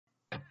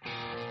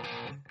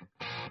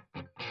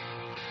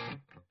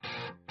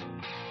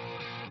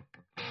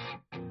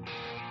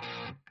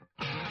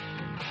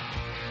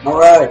All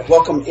right,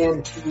 welcome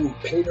into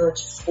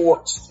Patriots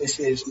Sports. This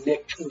is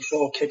Nick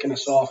Trussell kicking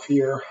us off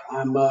here.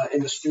 I'm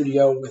in the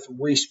studio with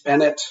Reese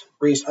Bennett.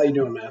 Reese, how you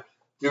doing, man?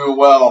 Doing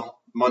well.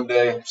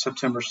 Monday,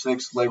 September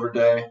 6th, Labor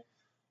Day.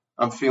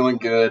 I'm feeling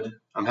good.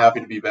 I'm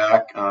happy to be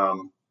back.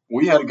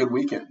 We had a good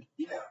weekend.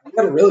 Yeah, we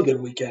had a really good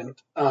weekend.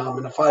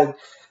 And if I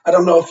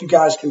don't know if you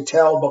guys can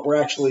tell, but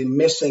we're actually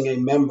missing a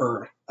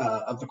member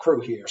of the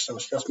crew here, so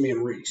it's just me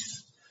and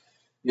Reese.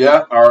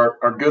 Yeah,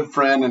 our good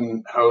friend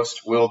and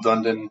host, Will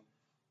Dundon,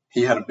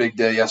 he had a big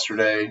day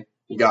yesterday.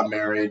 He got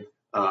married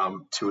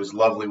to his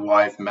lovely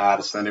wife,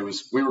 Madison.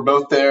 We were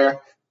both there.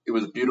 It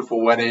was a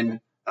beautiful wedding.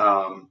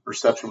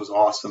 Reception was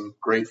awesome.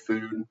 Great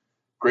food.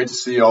 Great to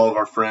see all of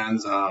our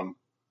friends, from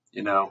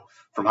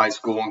high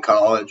school and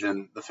college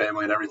and the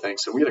family and everything.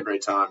 So we had a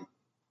great time.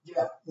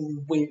 Yeah,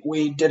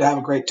 we did have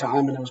a great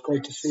time, and it was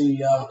great to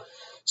see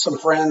some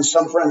friends.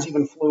 Some friends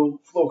even flew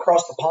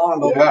across the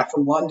pond all the way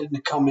from London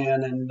to come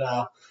in, and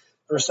the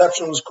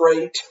reception was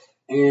great.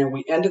 And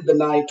we ended the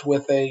night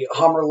with a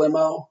Hummer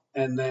limo,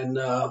 and then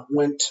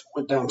went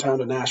downtown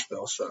to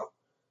Nashville. So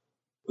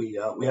we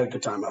had a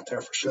good time out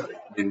there for sure.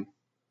 I mean,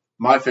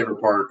 my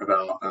favorite part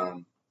about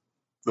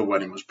the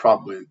wedding was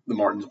probably the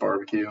Martin's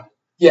barbecue.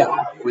 Yeah,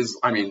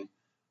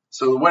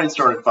 So the wedding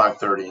started at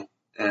 5:30,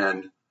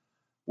 and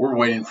we're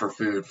waiting for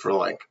food for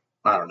I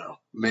don't know,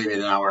 maybe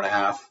an hour and a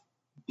half,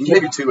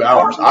 maybe 2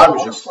 hours. I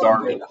was just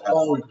starving.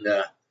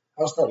 Yeah.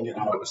 I was starting to get It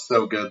hungry. was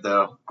so good,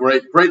 though.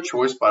 Great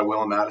choice by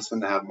Will and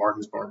Madison to have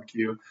Martin's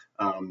barbecue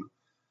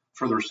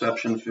for the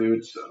reception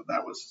food. So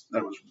that was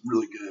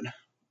really good.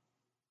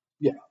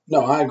 Yeah,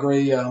 no, I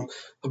agree. The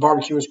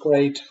barbecue was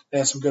great. They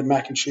had some good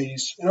mac and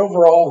cheese, and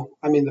overall,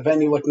 the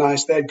venue looked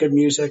nice. They had good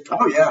music.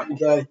 Oh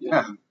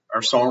yeah.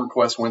 Our song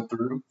request went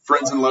through.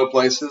 Friends in Low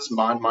Places.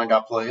 Mine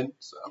got played.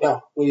 So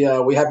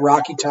Yeah, we had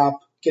Rocky Top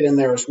get in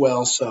there as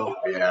well. So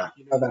yeah,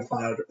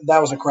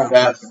 that was a crowd.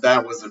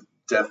 That was a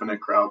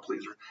definite crowd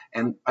pleaser.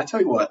 And I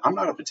tell you what, I'm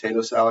not a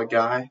potato salad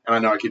guy, and I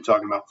know I keep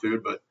talking about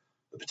food, but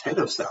the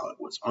potato salad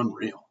was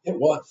unreal. It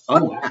was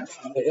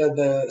unmatched.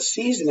 The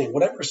seasoning,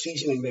 whatever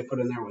seasoning they put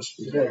in there, was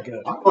very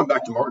good. I'm going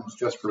back to Martin's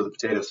just for the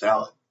potato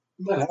salad.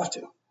 You might have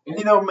to. And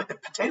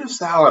potato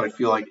salad, I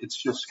feel like it's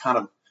just kind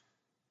of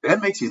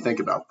that makes you think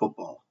about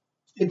football.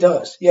 It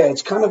does. Yeah,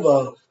 it's kind of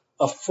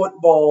a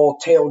football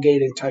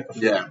tailgating type of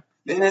thing. Yeah.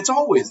 And it's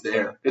always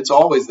there. It's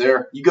always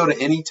there. You go to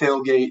any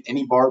tailgate,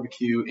 any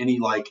barbecue, any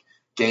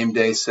game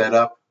day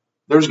setup,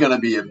 there's going to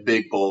be a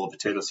big bowl of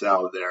potato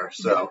salad there.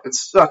 So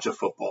It's such a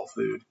football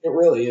food. It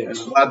really is.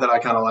 And I'm glad that I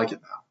kind of like it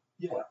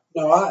now. Yeah.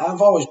 No,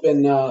 I've always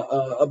been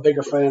a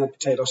bigger fan of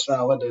potato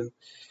salad, and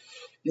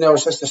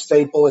it's just a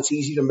staple. It's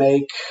easy to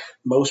make.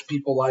 Most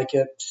people like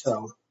it,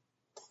 so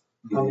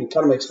it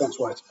kind of makes sense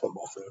why it's a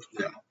football food.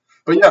 Yeah.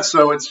 But yeah,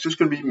 so it's just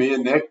going to be me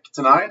and Nick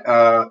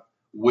tonight.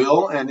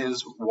 Will and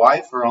his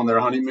wife are on their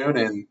honeymoon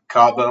in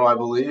Cabo, I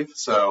believe.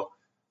 So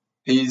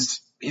he's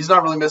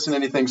not really missing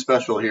anything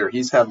special here.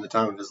 He's having the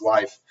time of his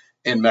life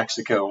in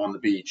Mexico on the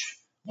beach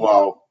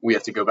while we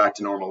have to go back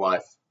to normal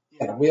life.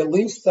 Yeah, we at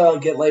least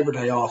get Labor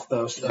Day off,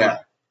 though. So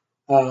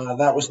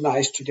that was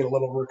nice to get a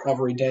little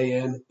recovery day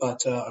in.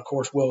 But, of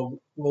course,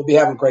 we'll be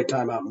having a great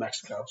time out in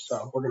Mexico.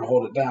 So we're going to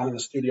hold it down in the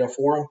studio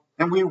for him.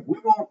 And we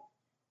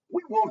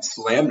won't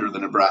slander the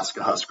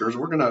Nebraska Huskers.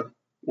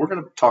 We're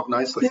gonna talk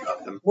nicely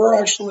about them. We're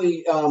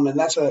actually, and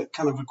that's a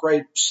kind of a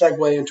great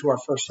segue into our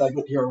first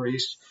segment here,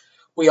 Reese.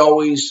 We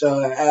always,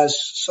 as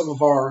some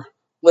of our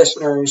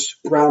listeners,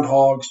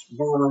 groundhogs,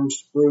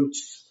 worms,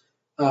 roots,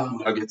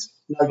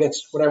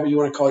 Nuggets, whatever you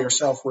want to call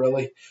yourself,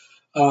 really,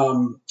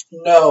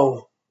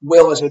 know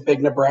Will is a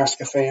big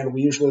Nebraska fan.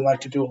 We usually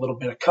like to do a little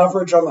bit of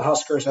coverage on the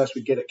Huskers as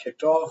we get it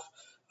kicked off.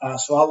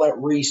 So I'll let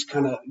Reese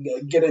kind of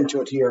get into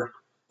it here.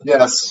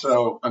 Yes.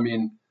 So,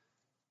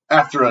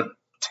 after a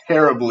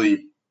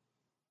terribly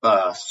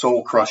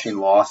soul-crushing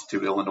loss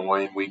to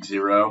Illinois in Week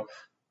 0,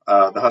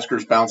 the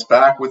Huskers bounced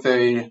back with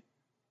a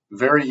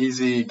very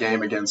easy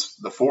game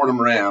against the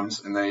Fordham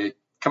Rams, and they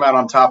come out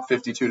on top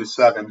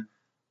 52-7.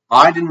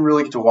 I didn't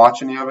really get to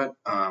watch any of it,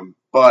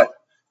 but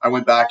I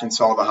went back and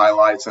saw the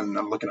highlights, and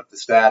I'm looking up the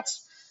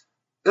stats.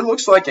 It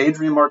looks like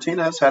Adrian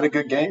Martinez had a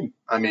good game.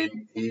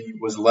 He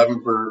was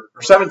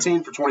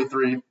 17 for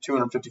 23,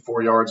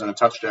 254 yards and a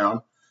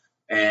touchdown,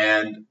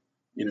 and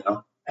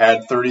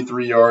had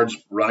 33 yards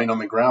running on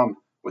the ground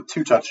with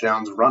 2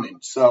 touchdowns running.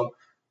 So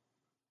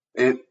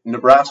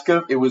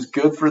Nebraska, it was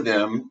good for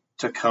them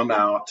to come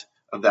out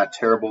of that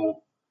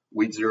terrible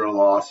Week 0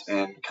 loss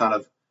and kind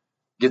of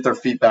get their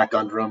feet back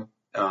under them,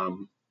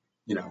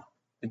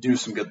 and do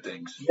some good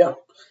things. Yeah.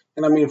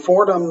 And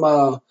Fordham,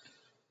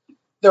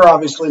 they're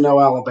obviously no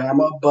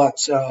Alabama, but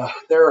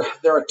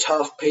they're a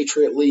tough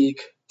Patriot League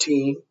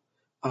team.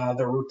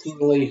 They're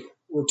routinely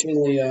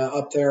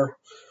up there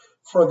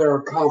for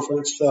their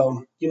conference.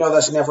 So,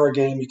 that's never a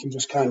game you can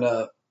just kind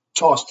of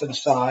toss to the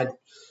side.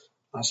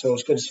 So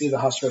it's good to see the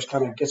Huskers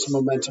kind of get some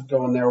momentum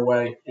going their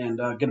way and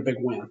get a big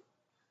win.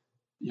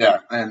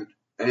 Yeah, and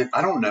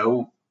I don't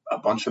know a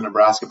bunch of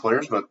Nebraska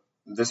players, but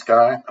this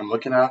guy I'm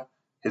looking at,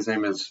 his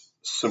name is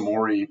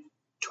Samori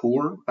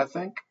Toure, I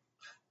think.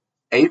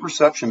 8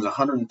 receptions,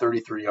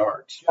 133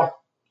 yards, Yeah.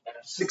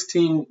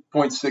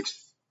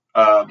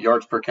 16.6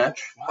 yards per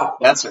catch. Wow.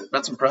 That's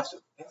impressive.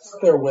 That's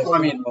up there with, Well, I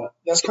mean,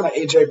 that's kind of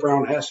A.J.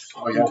 Brown-esque,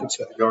 oh you yeah, could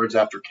say. yards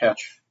after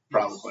catch,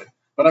 probably.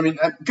 But I mean,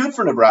 good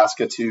for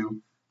Nebraska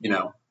to,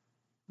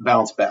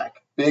 bounce back.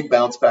 Big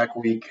bounce back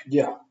week.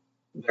 Yeah.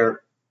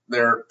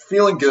 They're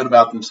feeling good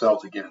about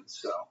themselves again.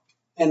 So.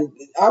 And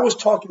I was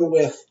talking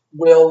with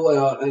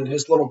Will and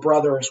his little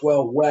brother as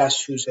well,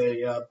 Wes, who's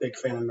a big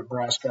fan of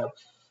Nebraska.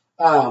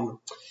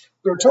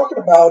 We were talking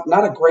about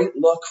not a great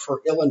look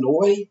for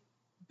Illinois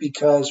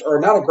or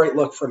not a great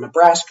look for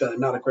Nebraska,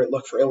 not a great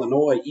look for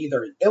Illinois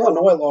either.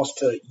 Illinois lost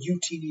to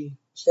UT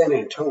San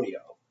Antonio.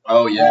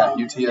 Oh, yeah,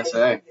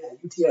 UTSA.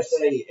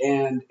 UTSA,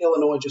 and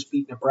Illinois just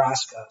beat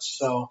Nebraska.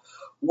 So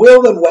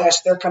Will and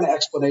Wes, their kind of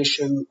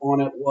explanation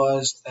on it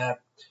was that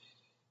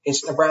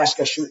it's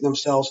Nebraska shooting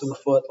themselves in the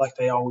foot like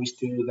they always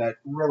do. That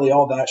really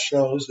all that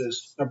shows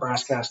is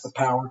Nebraska has the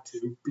power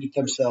to beat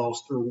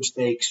themselves through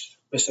mistakes,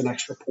 missing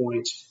extra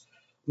points,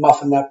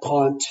 muffing that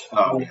punt.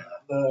 Oh, yeah.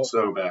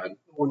 So bad.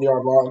 1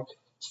 yard line.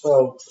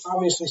 So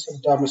obviously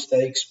some dumb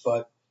mistakes,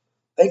 but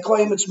they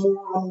claim it's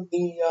more on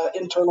the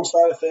internal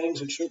side of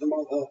things and shooting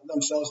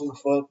themselves in the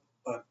foot.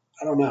 But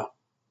I don't know.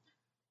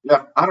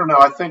 Yeah, I don't know.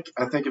 I think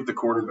if the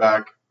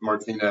quarterback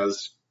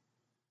Martinez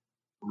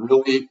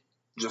really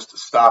just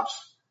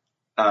stops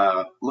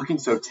looking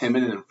so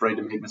timid and afraid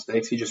to make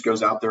mistakes, he just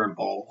goes out there and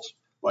balls,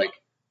 like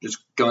just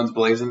guns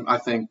blazing. I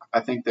think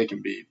they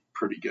can be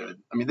pretty good.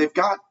 I mean, they've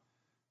got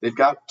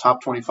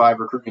top 25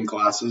 recruiting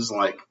classes,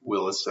 like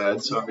Willis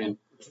said. So I mean,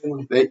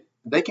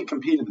 they can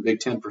compete in the Big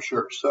Ten for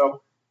sure.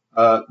 So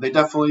they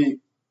definitely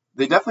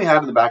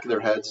have in the back of their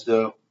heads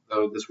though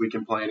this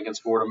weekend playing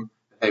against Fordham.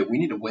 Hey, we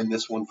need to win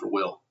this one for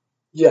Will.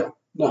 Yeah.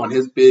 No. On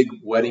his big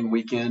wedding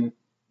weekend,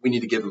 we need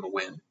to give him a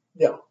win.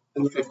 Yeah.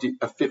 And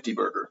a 50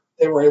 burger.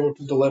 They were able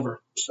to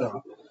deliver.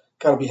 So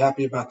got to be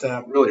happy about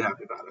that. Really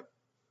happy about it.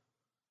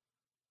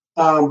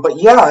 But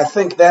yeah, I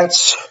think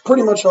that's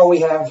pretty much all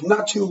we have.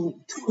 Not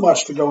too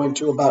much to go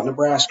into about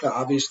Nebraska.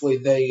 Obviously,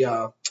 they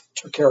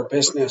took care of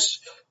business.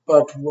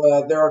 But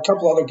there are a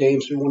couple other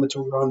games we wanted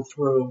to run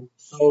through.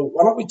 So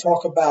why don't we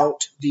talk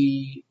about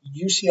the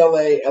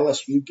UCLA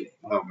LSU game?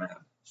 Oh, man.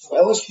 So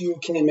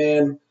LSU came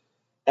in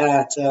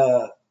at,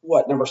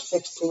 number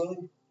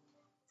 16?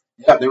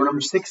 Yeah, they were number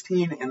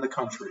 16 in the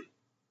country.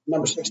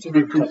 Number 16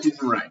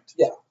 preseason ranked.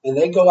 Yeah, and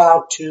they go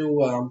out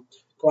to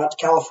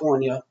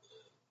California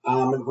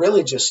and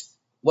really just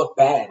look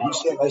bad.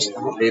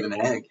 UCLA laid an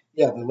egg.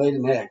 Yeah, they laid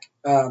an egg.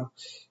 And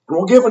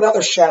we'll give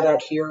another shout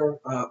out here.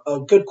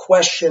 A good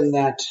question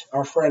that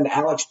our friend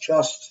Alex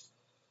just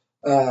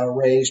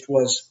raised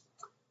was,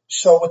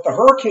 so with the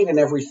hurricane and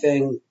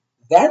everything,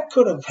 that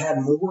could have had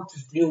more to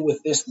do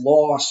with this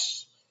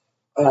loss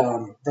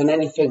than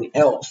anything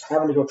else.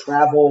 Having to go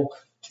travel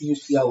to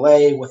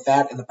UCLA with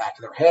that in the back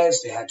of their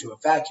heads. They had to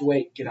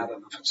evacuate, get out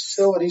of the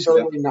facilities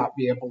early, not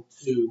be able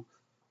to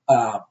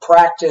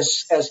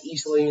practice as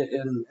easily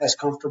and as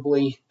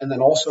comfortably. And then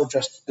also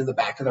just in the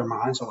back of their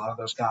minds, a lot of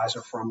those guys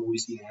are from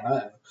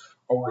Louisiana and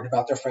are worried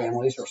about their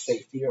families or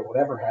safety or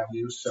whatever have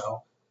you.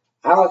 So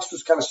Alex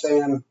was kind of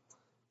saying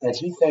that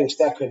he thinks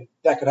that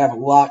could have a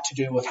lot to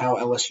do with how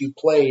LSU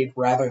played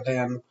rather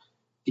than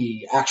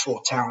the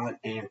actual talent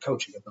and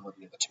coaching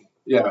ability of the team.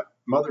 Yeah,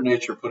 Mother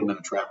Nature put them in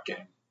a trap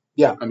game.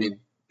 Yeah. I mean,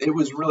 it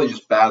was really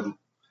just bad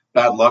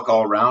luck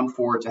all around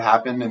for it to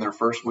happen in their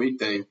first week.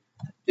 They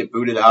get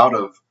booted out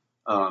of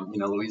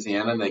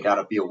Louisiana, and they got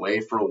to be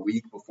away for a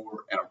week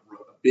before a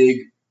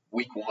big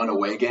week 1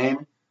 away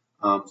game.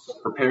 So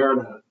prepare in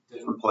a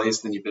different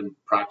place than you've been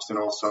practicing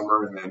all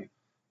summer, and then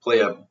play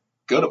a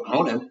good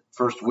opponent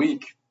first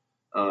week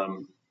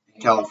in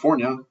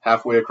California,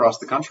 halfway across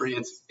the country.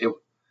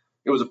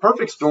 It was a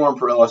perfect storm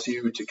for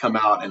LSU to come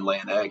out and lay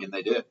an egg, and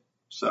they did.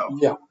 So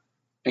yeah.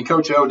 And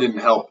Coach O didn't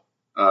help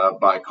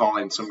by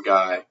calling some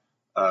guy,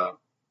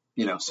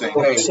 saying,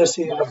 "Hey,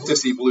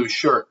 sissy blue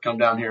shirt, come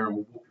down here and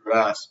we'll whoop your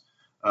ass."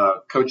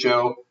 Coach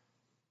O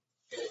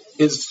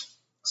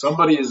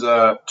somebody is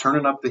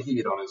turning up the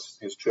heat on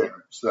his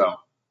chair. So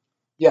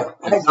yeah,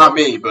 it's not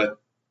me, but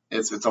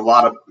it's a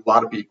lot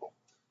of people.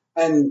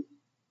 And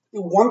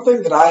one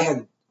thing that I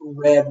had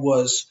read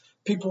was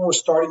people were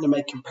starting to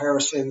make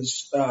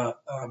comparisons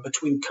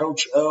between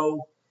Coach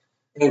O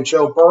and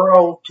Joe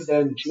Burrow to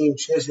then Gene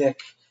Chizik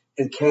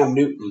and Cam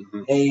Newton,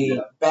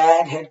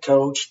 bad head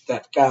coach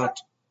that got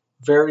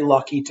very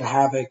lucky to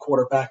have a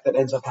quarterback that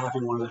ends up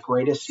having one of the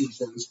greatest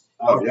seasons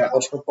in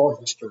college football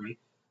history,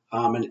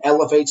 and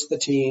elevates the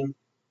team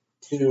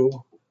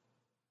to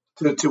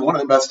one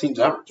of the best teams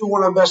ever. To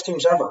one of the best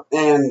teams ever.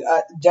 And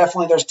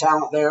definitely there's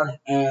talent there.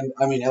 And,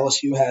 I mean,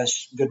 LSU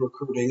has good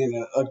recruiting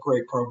and a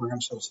great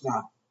program, so it's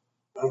not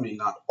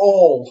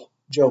all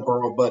Joe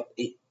Burrow, but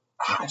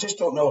I just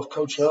don't know if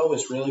Coach O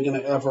is really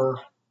going to ever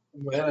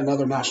win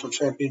another national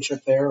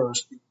championship there or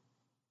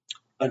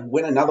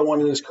win another one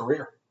in his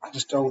career. I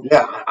just don't.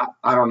 Yeah,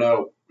 I don't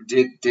know.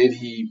 Did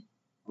he?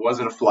 Was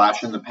it a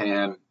flash in the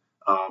pan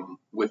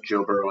with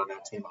Joe Burrow and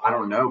that team? I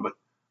don't know, but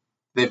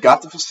they've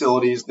got the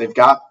facilities. They've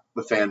got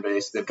the fan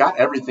base. They've got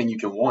everything you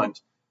can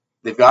want.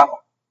 They've got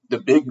the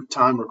big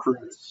time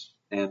recruits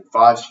and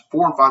 4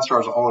 and 5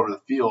 stars all over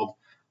the field.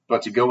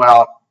 But to go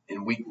out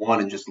in week 1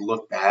 and just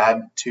look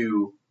bad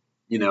to,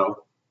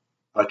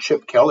 a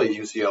Chip Kelly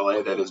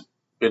UCLA that has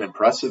been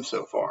impressive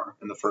so far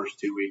in the first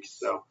 2 weeks.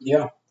 So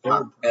yeah,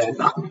 and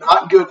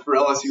not good for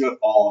LSU at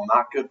all.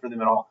 Not good for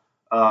them at all.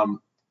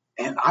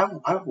 And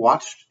I've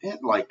watched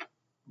it. Like,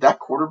 that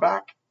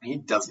quarterback, he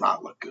does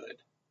not look good.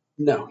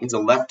 No, He's a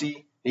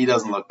lefty. He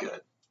doesn't look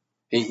good.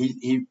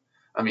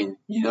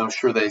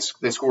 Sure they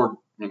scored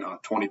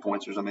 20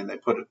 points or something. They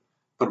put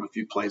up a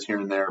few plays here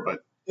and there,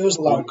 but it was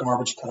a lot of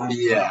garbage time.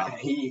 Yeah,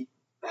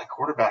 that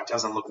quarterback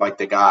doesn't look like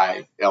the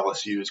guy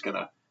LSU is going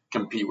to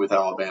compete with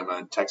Alabama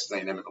and Texas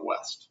A&M in the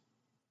West.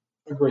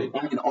 Agreed.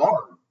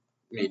 Auburn,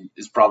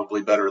 is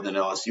probably better than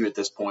LSU at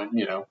this point.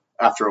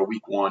 After a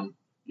week 1,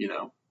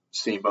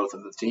 seeing both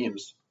of the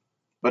teams.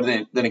 But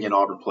then again,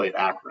 Auburn played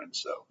Akron,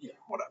 so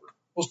whatever.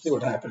 We'll see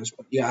what happens.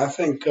 But yeah, I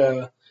think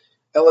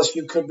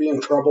LSU could be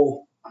in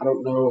trouble. I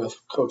don't know if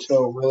Coach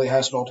O really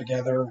has it all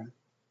together and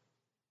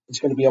he's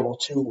going to be able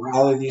to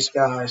rally these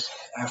guys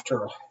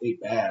after a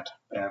bad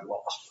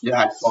loss. Yeah,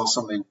 I saw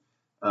something.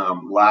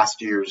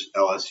 Last year's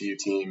LSU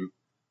team,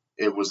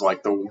 it was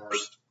like the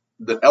worst.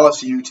 The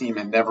LSU team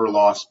had never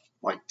lost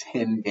like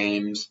 10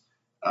 games,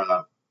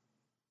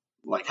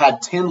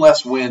 had 10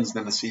 less wins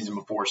than the season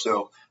before.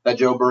 So that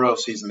Joe Burrow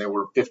season, they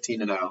were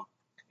 15-0,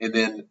 and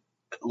then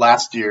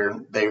last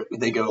year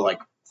they go like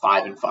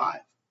 5-5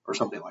 or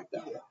something like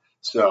that. Yeah.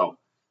 So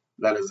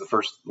that is the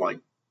first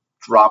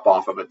drop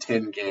off of a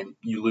 10 game.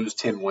 You lose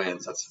 10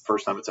 wins. That's the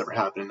first time it's ever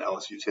happened in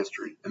LSU's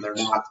history, and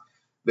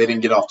they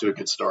didn't get off to a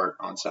good start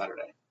on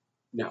Saturday.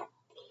 No.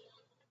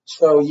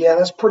 So, yeah,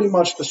 that's pretty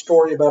much the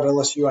story about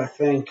LSU, I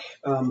think.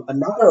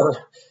 Another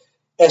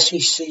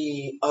SEC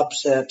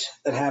upset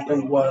that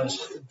happened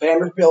was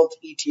Vanderbilt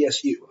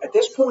ETSU. At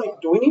this point,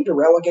 do we need to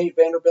relegate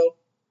Vanderbilt?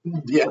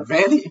 Yeah,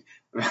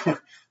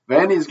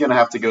 Vandy's going to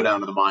have to go down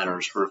to the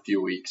minors for a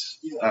few weeks.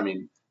 Yeah.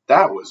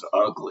 That was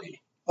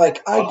ugly.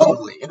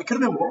 Ugly. And it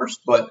could have been worse,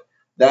 but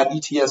that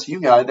ETSU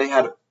guy, they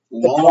had a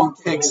long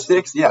pick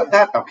 6. Yeah,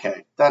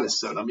 that is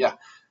so dumb. Yeah.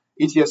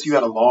 ETSU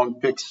had a long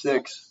pick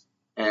 6,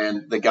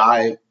 and the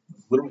guy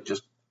literally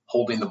just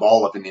holding the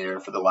ball up in the air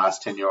for the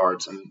last 10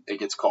 yards, and it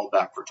gets called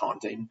back for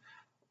taunting,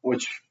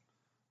 which,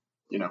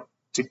 to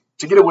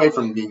get away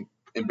from the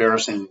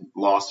embarrassing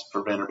loss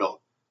for Vanderbilt,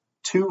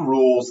 2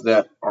 rules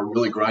that are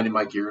really grinding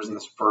my gears in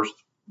this first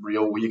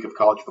real week of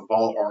college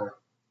football are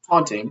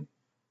taunting.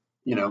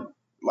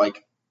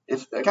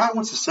 If a guy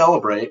wants to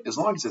celebrate, as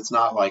long as it's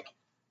not throwing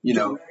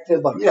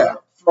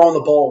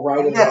the ball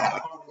right in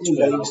his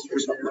face or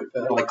something like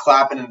that. Like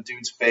clapping in a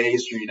dude's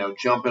face or,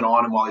 jumping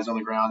on him while he's on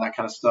the ground, that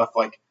kind of stuff.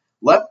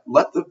 Let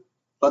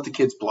the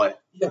kids play.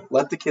 Yeah.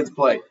 Let the kids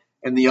play.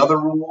 And the other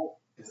rule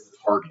is the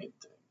targeting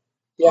thing.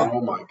 Yeah. Oh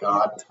my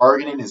God.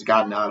 Targeting has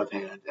gotten out of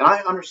hand. And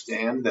I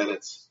understand that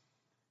it's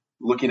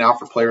looking out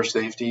for player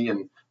safety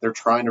and they're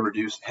trying to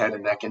reduce head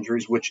and neck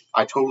injuries, which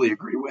I totally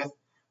agree with.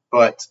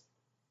 But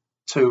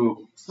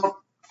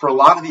for a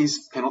lot of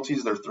these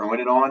penalties they're throwing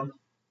it on,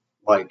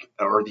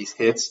 or these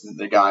hits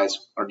the guys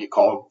are get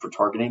called for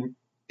targeting,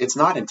 it's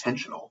not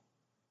intentional.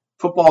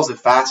 Football is a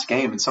fast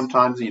game, and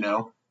sometimes,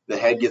 the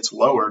head gets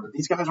lowered.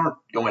 These guys aren't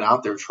going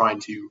out there trying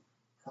to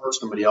hurt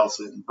somebody else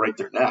and break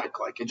their neck.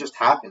 It just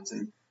happens.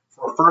 And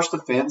for a first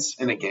offense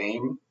in a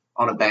game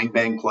on a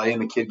bang play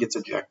and the kid gets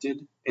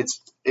ejected, it's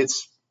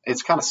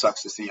kind of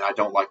sucks to see. I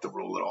don't like the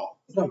rule at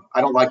all. No.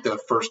 I don't like the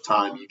first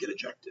time you get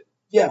ejected.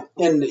 Yeah,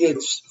 and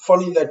it's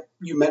funny that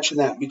you mentioned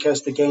that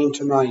because the game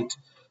tonight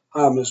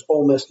is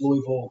Ole Miss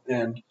Louisville,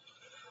 and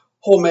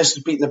Ole Miss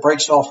is beating the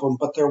brakes off them,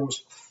 but there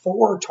was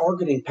 4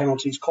 targeting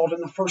penalties called in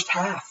the first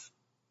half.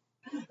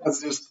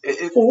 That's just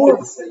 4.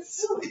 It's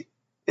silly.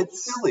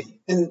 It's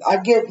silly. And I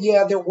get,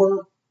 there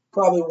were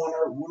probably one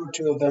or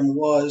two of them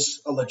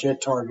was a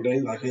legit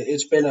targeting.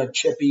 It's been a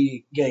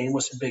chippy game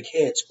with some big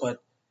hits,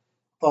 but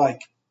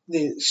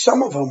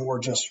some of them were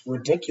just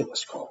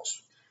ridiculous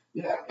calls.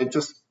 Yeah,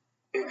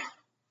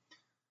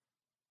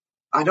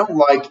 I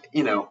don't I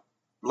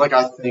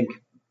think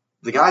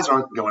the guys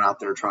aren't going out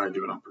there trying to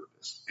do it on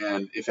purpose.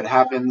 And if it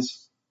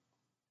happens,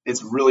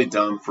 it's really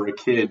dumb for a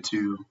kid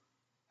to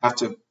have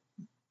to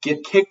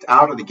get kicked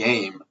out of the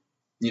game.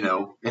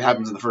 It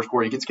happens in the first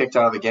quarter. He gets kicked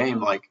out of the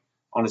game,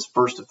 on his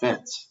first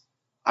offense.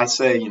 I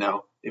say,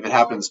 if it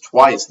happens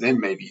twice, then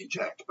maybe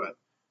eject. But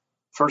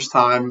first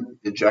time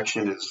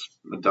ejection is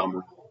a dumb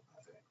rule.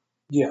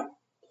 Yeah.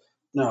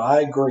 No,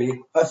 I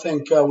agree. I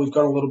think we've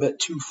gone a little bit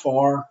too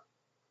far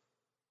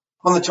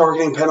on the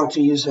targeting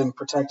penalties and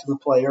protecting the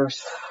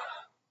players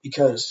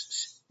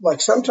because,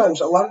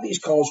 sometimes a lot of these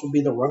calls will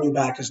be the running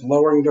back is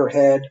lowering their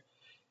head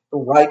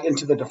right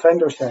into the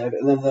defender's head,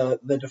 and then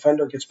the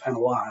defender gets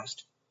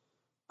penalized.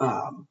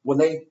 When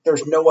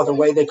there's no other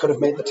way they could have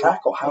made the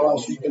tackle. How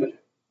else are you going to?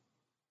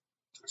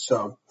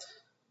 So,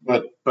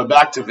 but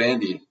back to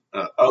Vandy,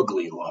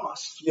 ugly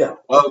loss. Yeah,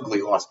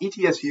 ugly loss.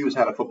 ETSU has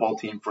had a football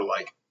team for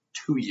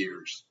 2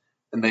 years,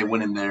 and they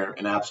went in there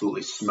and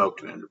absolutely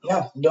smoked Vanderbilt.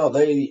 Yeah, no,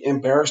 they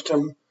embarrassed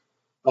them.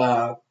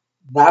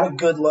 Not a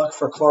good look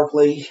for Clark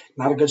Lee.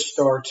 Not a good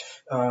start.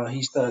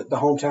 He's the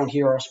hometown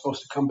hero,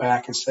 supposed to come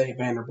back and save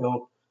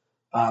Vanderbilt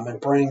and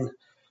bring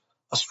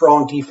a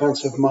strong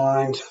defensive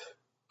mind.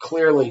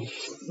 Clearly,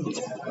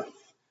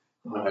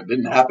 It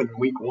didn't happen in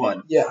week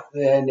 1. yeah,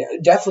 and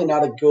definitely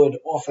not a good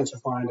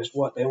offensive mind is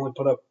what they only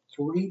put up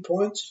 3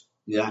 points.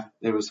 Yeah,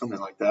 it was something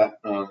like that.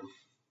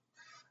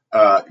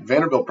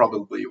 Vanderbilt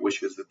probably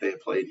wishes that they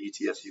had played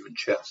ETSU in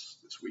chess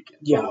this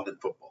weekend rather than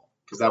football,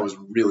 because that was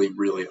really,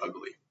 really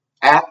ugly.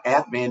 At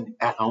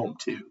home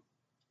too.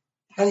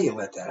 How do you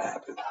let that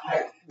happen?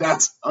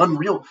 That's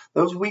unreal.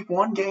 Those week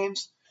 1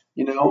 games,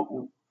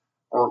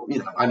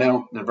 I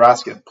know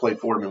Nebraska played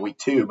Fordham in week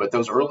 2, but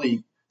those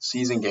early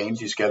season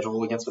games you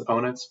schedule against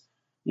opponents,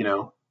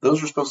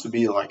 those are supposed to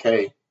be like,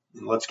 hey,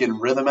 let's get in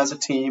rhythm as a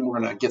team. We're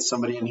going to get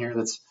somebody in here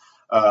that's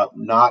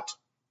not,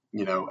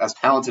 as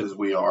talented as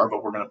we are,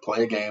 but we're going to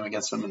play a game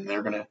against them and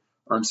they're going to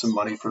earn some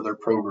money for their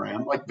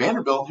program. Like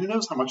Vanderbilt, who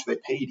knows how much they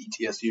paid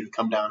ETSU to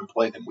come down and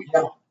play them week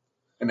 1,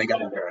 and they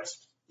got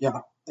embarrassed. Yeah,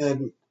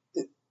 and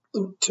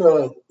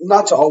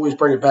not to always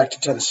bring it back to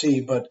Tennessee,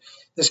 but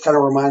this kind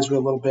of reminds me a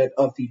little bit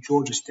of the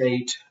Georgia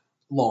State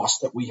loss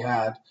that we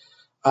had.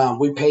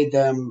 We paid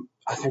them,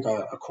 I think,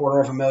 a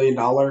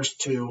 $250,000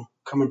 to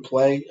come and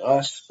play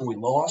us, and we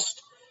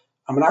lost.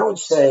 I mean, I would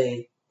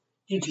say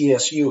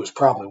ETSU is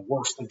probably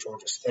worse than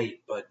Georgia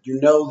State, but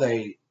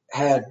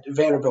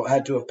Vanderbilt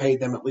had to have paid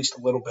them at least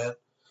a little bit.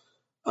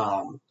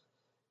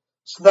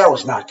 So that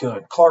was not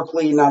good. Clark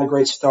Lee, not a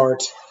great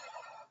start.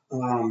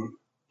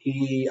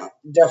 He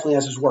definitely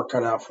has his work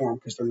cut out for him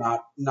because they're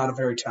not a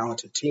very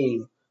talented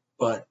team,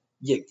 but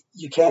you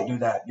can't do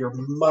that. You're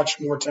much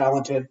more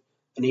talented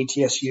than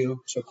ETSU,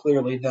 so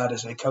clearly that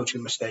is a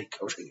coaching mistake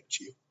coaching at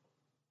you.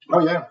 Oh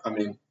yeah, I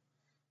mean,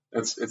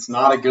 it's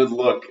not a good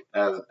look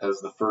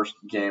as the first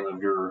game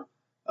of your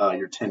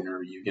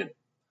tenure. You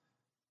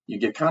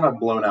get kind of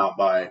blown out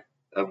by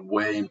a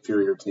way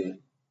inferior team.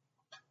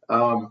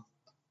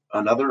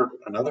 Another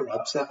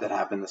upset that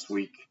happened this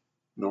week: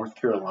 North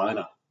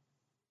Carolina,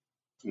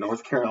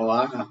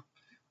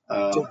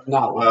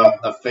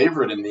 a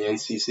favorite in the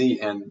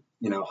ACC, and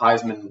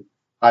Heisman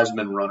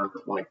runner,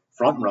 like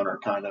front runner,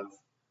 kind of,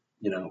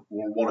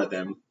 one of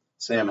them.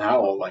 Sam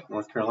Howell, like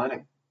North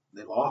Carolina,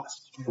 they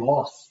lost.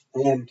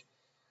 And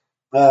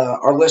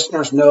our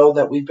listeners know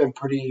that we've been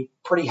pretty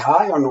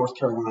high on North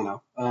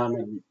Carolina.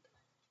 And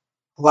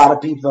a lot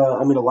of people,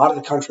 a lot of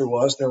the country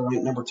was. They were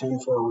ranked number 10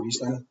 for a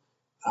reason.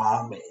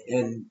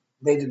 And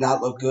they did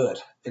not look good.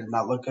 They did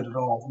not look good at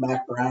all.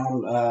 Mac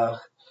Brown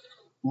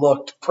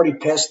looked pretty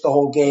pissed the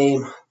whole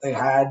game. They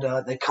had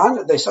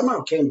they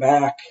somehow came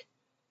back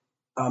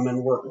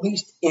and were at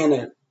least in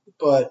it,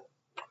 but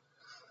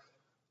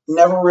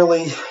never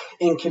really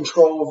in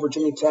control.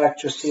 Virginia Tech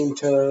just seemed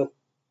to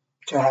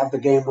have the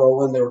game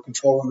rolling. They were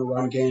controlling the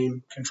run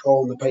game,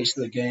 controlling the pace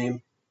of the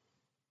game.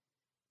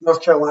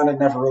 North Carolina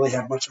never really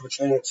had much of a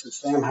chance, and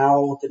Sam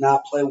Howell did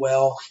not play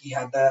well. He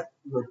had that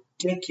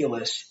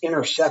ridiculous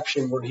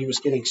interception where he was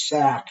getting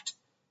sacked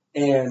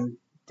and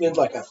did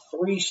like a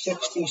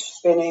 360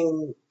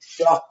 spinning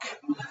duck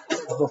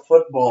of the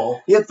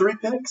football. He had 3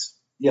 picks?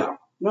 Yeah.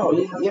 No,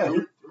 Three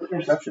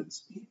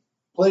interceptions. He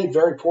played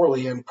very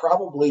poorly, and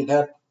probably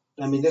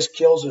this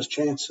kills his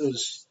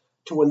chances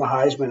to win the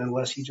Heisman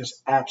unless he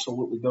just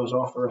absolutely goes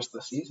off the rest of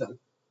the season.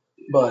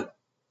 But,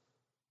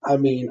 I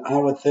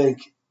would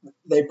think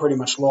they pretty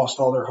much lost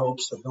all their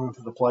hopes of going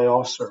to the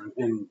playoffs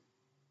and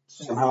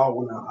somehow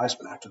win the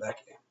Heisman after that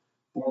game.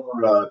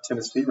 Former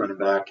Tennessee running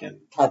back and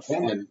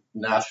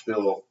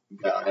Nashville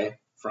guy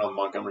from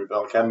Montgomery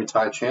Bell Academy,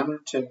 Ty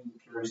Chandler, 10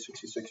 carries,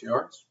 66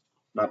 yards.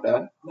 Not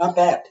bad. Not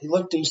bad. He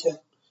looked decent.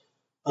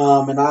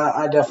 And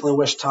I definitely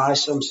wish Ty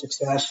some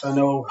success. I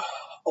know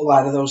a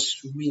lot of those,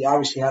 we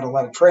obviously had a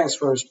lot of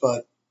transfers,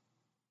 but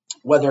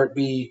whether it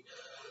be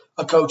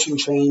a coaching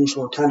change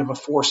or kind of a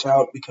force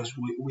out, because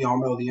we all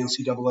know the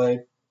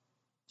NCAA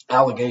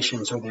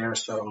allegations are there,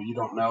 so you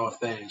don't know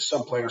if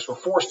some players were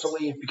forced to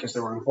leave because they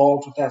were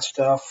involved with that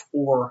stuff,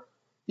 or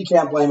you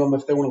can't blame them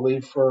if they want to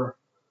leave for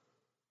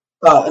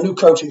a new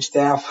coaching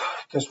staff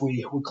because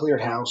we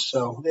cleared house.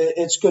 So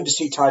it's good to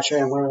see Ty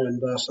Chandler and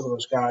some of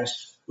those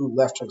guys who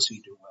left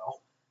Tennessee do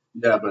well.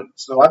 Yeah, but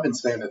so I've been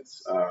saying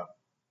it's,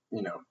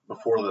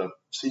 before the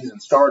season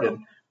started,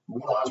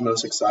 what I was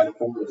most excited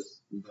for is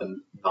the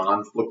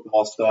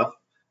non-football stuff,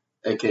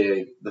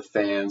 aka the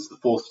fans, the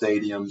full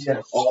stadiums,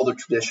 yes, all the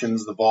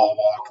traditions, the ball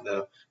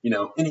walk,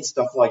 any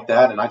stuff like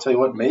that. And I tell you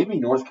what, maybe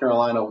North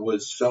Carolina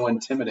was so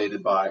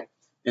intimidated by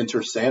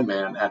Enter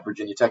Sandman at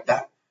Virginia Tech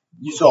that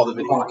you saw the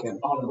video.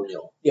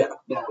 Unreal. Yeah.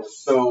 That was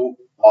so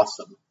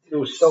awesome. It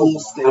was so full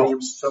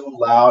stadium, so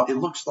loud. It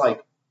looks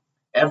like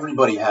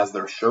everybody has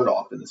their shirt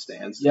off in the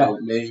stands. Yeah.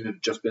 It may have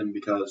just been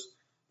because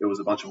it was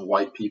a bunch of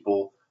white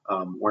people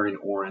wearing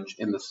orange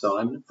in the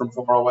sun from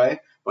far away,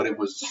 but it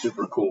was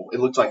super cool. It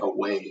looked like a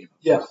wave.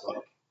 Yeah. It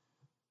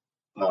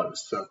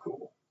was so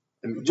cool.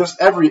 And just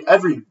every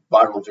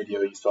viral video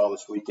you saw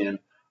this weekend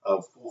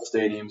of full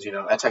stadiums.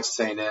 At Texas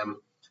A&M,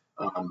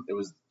 it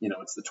was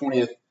it's the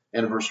 20th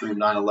anniversary of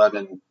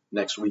 9/11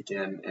 next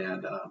weekend,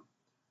 and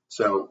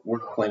so we're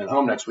playing at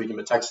home next weekend.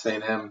 But Texas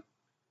A&M,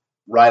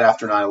 right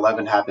after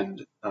 9/11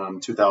 happened,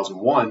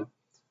 2001,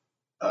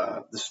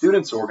 the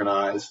students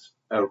organized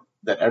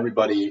that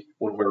everybody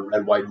would wear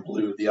red, white, and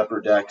blue. The upper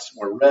decks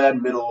were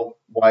red, middle,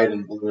 white,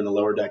 and blue, and the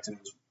lower decks. And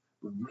it was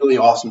a really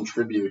awesome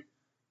tribute,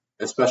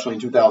 especially in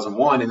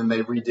 2001. And then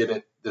they redid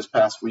it this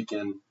past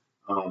weekend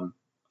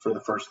for the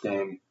first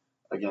game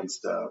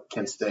against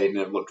Kent State, and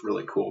it looked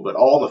really cool. But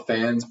all the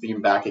fans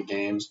being back at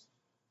games,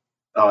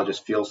 it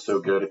just feels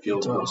so good. It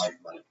feels like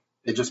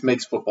it just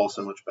makes football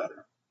so much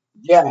better.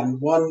 Yeah,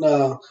 and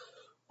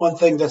one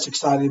thing that's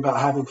exciting about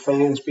having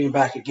fans being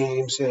back at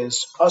games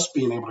is us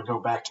being able to go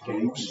back to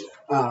games.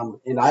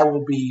 And I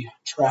will be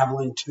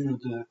traveling to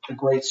the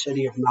great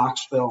city of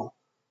Knoxville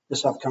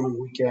this upcoming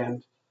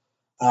weekend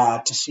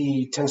to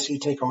see Tennessee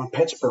take on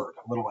Pittsburgh,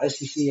 a little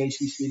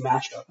SEC-ACC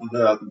matchup.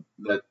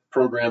 The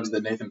programs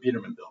that Nathan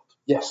Peterman built.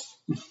 Yes,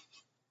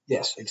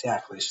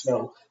 exactly.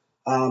 So,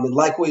 and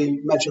like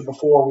we mentioned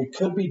before, we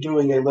could be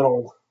doing a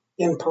little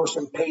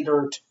in-person pay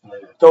dirt,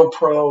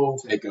 GoPro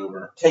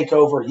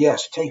takeover.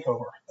 Yes,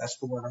 takeover. That's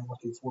the word I'm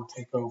looking for.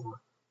 Takeover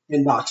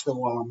in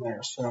Knoxville while I'm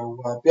there. So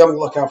be on the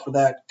lookout for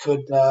that.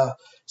 Could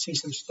see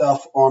some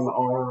stuff on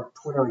our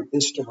Twitter and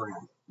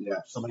Instagram.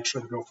 Yeah. So make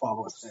sure to go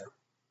follow us there.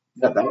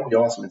 Yeah, that would be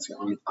awesome.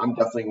 I'm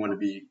definitely going to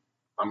be.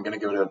 I'm going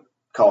to go to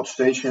College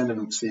Station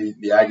and see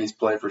the Aggies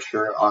play for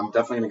sure. I'm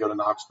definitely going to go to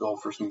Knoxville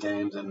for some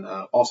games, and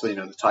also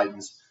the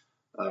Titans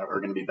are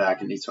going to be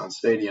back in Nissan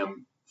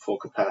Stadium, full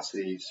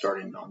capacity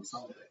starting on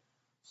Sunday.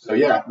 So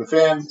yeah, the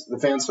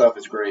fan stuff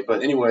is great.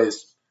 But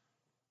anyways,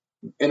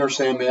 Inner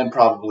Sandman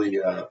probably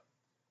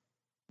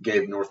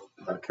gave North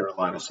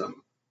Carolina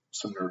some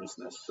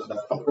nervousness. So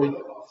that's probably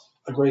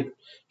Agreed.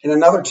 And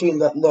another team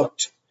that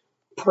looked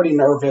pretty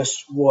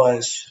nervous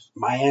was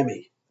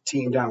Miami,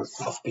 team down in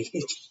South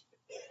Beach.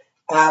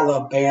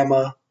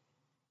 Alabama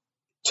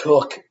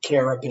took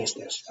care of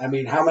business. I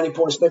mean, how many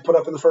points did they put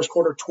up in the first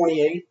quarter?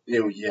 28?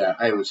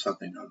 It was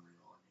something unreal.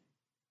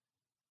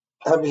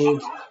 I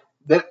mean,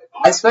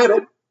 I said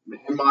it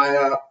in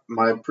my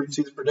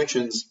preseason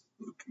predictions,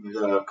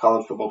 the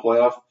college football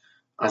playoff.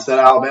 I said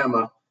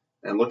Alabama,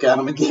 and look at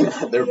them again.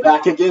 They're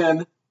back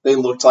again. They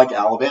looked like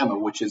Alabama,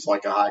 which is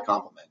like a high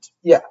compliment.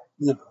 Yeah,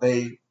 no,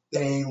 they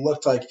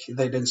looked like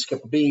they didn't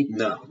skip a beat.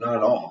 No, not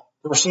at all.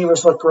 The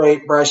receivers looked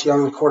great. Bryce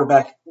Young, the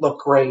quarterback,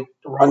 looked great.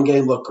 The run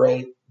game looked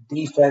great.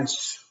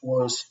 Defense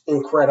was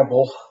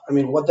incredible. I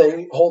mean, what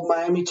they hold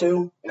Miami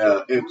to?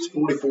 It was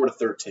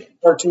 44-13.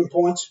 13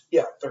 points?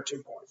 Yeah,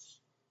 13 points.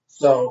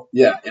 So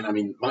yeah, and I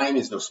mean,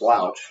 Miami's no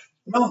slouch.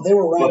 No, they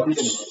were ranked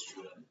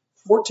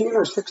 14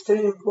 or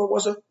 16. What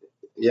was it?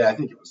 Yeah, I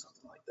think it was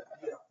something like that.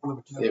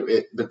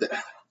 Yeah, but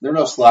they're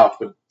no slouch,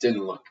 but they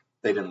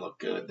didn't look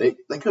good. They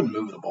couldn't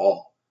move the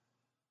ball.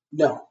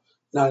 No,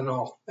 not at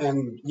all.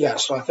 And yeah,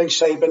 so I think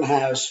Saban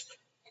has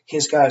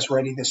his guys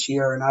ready this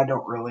year, and I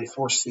don't really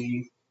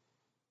foresee.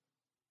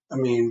 I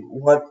mean,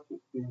 what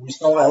we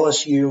saw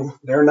LSU,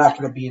 they're not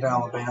going to beat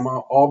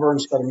Alabama.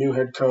 Auburn's got a new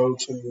head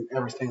coach and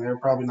everything. They're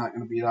probably not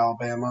going to beat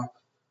Alabama.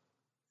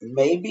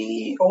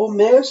 Maybe Ole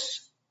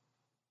Miss.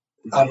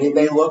 I mean,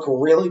 they look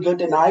really good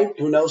tonight.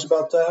 Who knows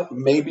about that?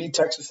 Maybe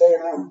Texas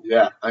A&M.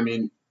 Yeah, I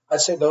mean,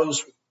 I'd say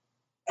those,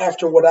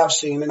 after what I've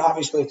seen, and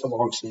obviously it's a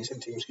long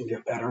season, teams can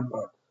get better,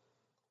 but.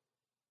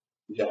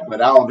 Yeah,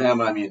 but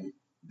Alabama, I mean,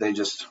 they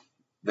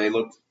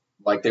looked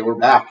like they were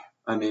back.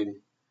 I mean,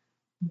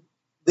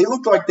 they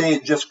looked like they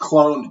had just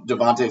cloned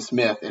Devontae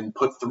Smith and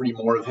put 3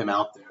 more of him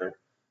out there.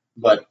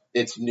 But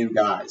it's new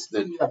guys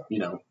that,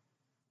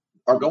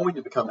 are going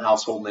to become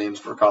household names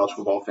for college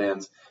football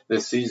fans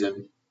this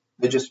season.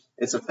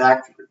 It's a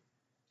factor.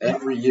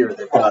 Every year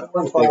they've got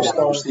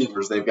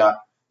receivers. They've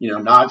got,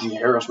 Najee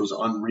Harris was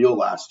unreal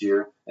last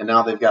year, and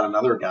now they've got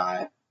another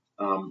guy,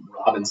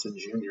 Robinson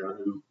Jr.,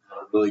 who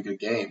had a really good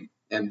game.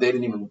 And they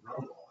didn't even run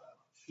the ball that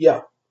much.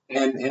 Yeah.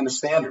 And the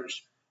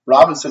Sanders.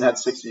 Robinson had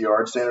 60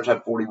 yards. Sanders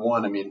had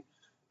 41. I mean,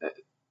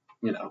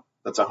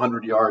 that's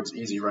 100 yards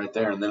easy right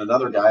there. And then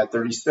another guy at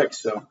 36.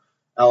 So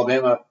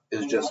Alabama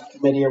is just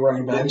many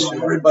running backs.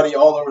 Everybody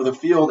all over the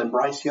field. And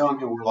Bryce Young,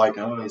 who we're like,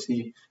 oh, is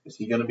he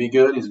going to be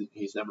good?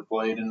 He's never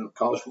played in a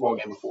college football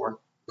game before.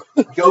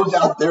 Goes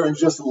out there and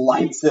just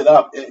lights it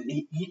up.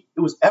 It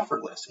was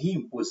effortless.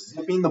 He was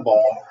zipping the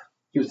ball.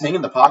 He was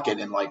hanging the pocket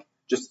and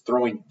just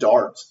throwing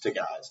darts to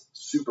guys.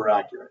 Super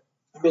accurate.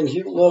 I mean,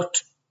 he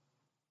looked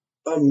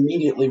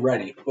immediately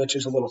ready, which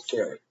is a little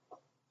scary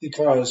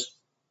because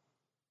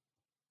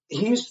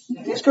he's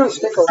going to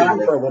stick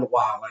around for a little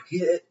while.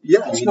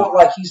 It's not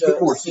like he's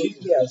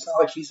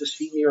a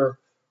senior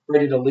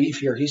ready to leave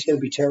here. He's going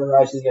to be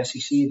terrorizing the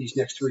SEC these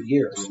next 3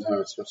 years.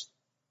 No, it's just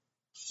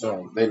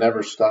so they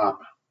never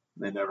stop.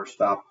 But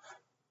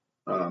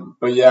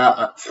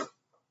yeah,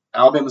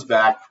 Alabama's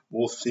back.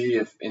 We'll see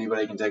if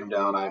anybody can take them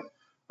down.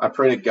 I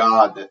pray to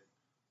God that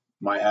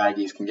my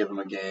Aggies can give them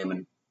a game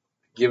and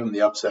give them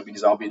the upset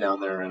because I'll be down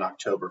there in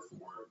October for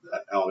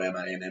that Alabama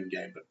A&M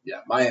game. But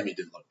yeah, Miami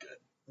didn't look good.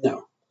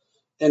 No.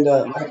 And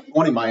I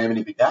wanted Miami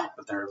to be back,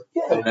 but they're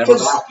never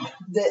because back.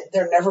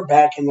 they're never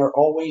back, and they're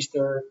always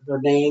their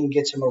name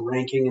gets them a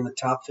ranking in the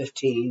top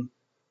 15,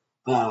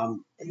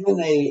 and then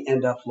they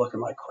end up looking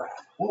like crap.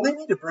 Well, they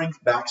need to bring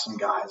back some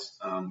guys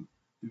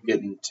who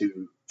get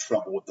into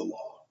trouble with the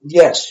law.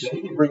 Yes,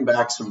 They need to bring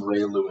back some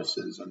Ray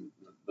Lewises and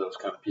those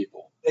kind of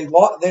people. they've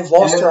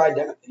lost their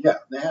identity. Yeah,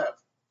 they have.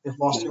 They've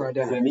lost their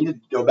identity. They need to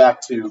go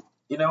back to,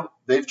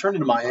 they've turned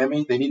into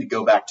Miami. They need to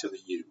go back to the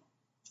U.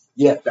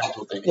 Yeah, That's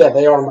what they need. Yeah,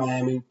 they are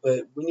Miami,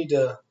 but we need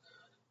to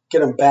get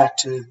them back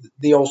to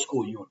the old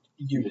school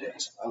U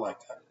days. I like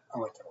that. I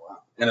like that a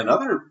lot. And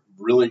another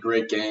really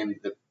great game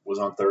that was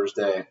on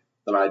Thursday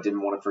that I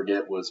didn't want to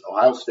forget was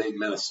Ohio State,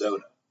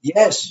 Minnesota.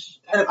 Yes.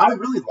 And I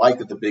really like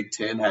that the Big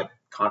Ten had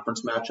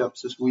conference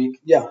matchups this week.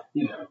 Yeah.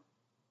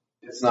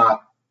 It's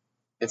not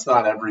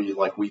every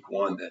week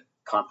one that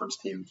conference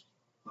teams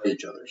play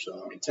each other.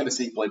 So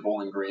Tennessee played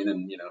Bowling Green,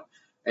 and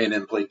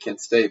A&M played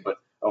Kent State, but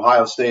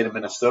Ohio State and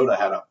Minnesota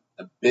had a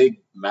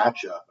big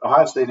matchup.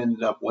 Ohio State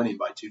ended up winning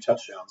by 2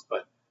 touchdowns,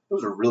 but it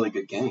was a really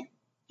good game.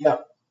 Yeah.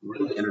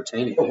 Really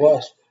entertaining. It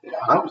was. Yeah,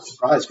 I was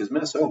surprised because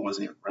Minnesota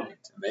wasn't even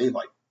ranked, and they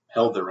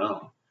held their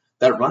own.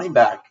 That running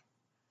back,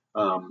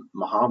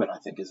 Muhammad, I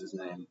think is his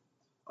name.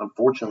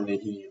 Unfortunately,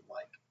 it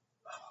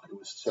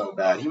was so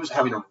bad. He was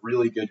having a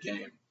really good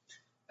game.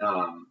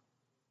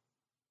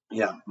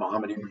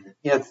 Muhammad.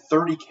 He had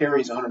 30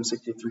 carries,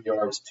 163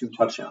 yards, 2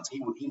 touchdowns.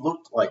 He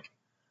looked like,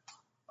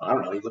 I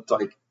don't know, he looked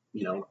like,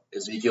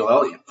 Ezekiel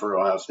Elliott for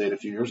Ohio State a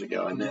few years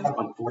ago. And then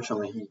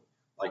unfortunately he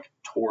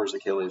tore his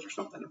Achilles or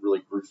something, a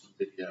really gruesome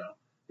video. And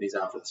he's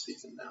out for the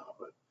season now.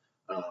 But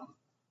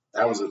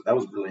that was a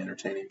really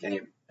entertaining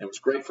game. It was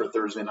great for a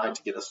Thursday night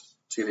to get us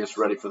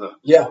ready for the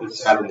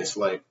Saturday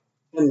slate.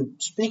 And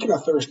speaking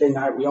of Thursday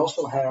night, we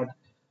also had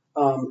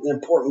an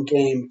important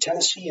game,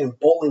 Tennessee and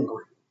Bowling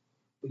Green.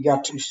 We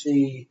got to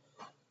see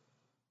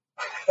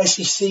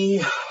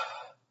SEC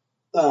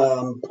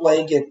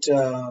play get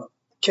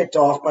kicked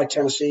off by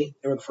Tennessee.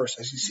 They were the first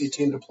SEC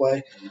team to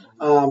play.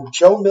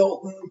 Joe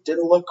Milton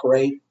didn't look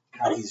great.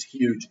 God, he's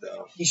huge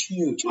though. He's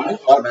huge. I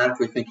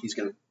automatically think he's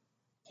gonna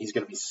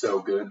be so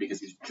good because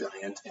he's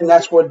giant. And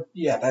that's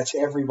that's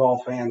every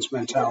ball fan's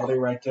mentality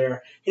right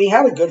there. And he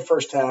had a good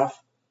first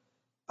half.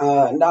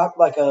 Not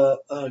like a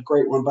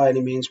great one by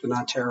any means, but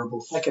not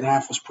terrible. Second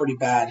half was pretty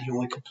bad. He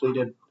only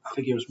completed, I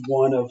think it was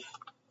one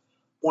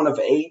of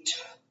 8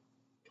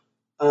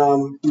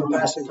 for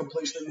passing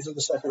completions in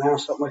the second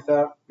half, something like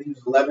that. He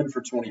was 11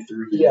 for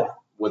 23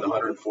 with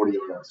 140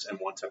 yards and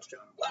 1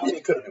 touchdown. Wow,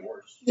 it could have been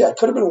worse. Yeah, it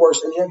could have been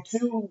worse. And he had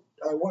 2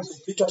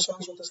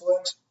 touchdowns with his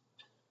legs?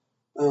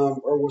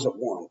 Or was it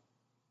 1?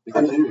 He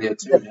had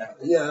 2,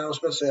 yeah, I was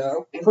going to say,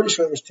 I'm pretty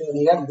sure it was 2. And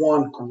he had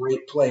one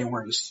great play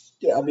where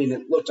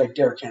it looked like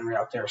Derrick Henry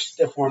out there,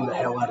 stiff-armed the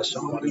hell out of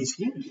somebody. He's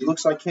huge. He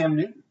looks like Cam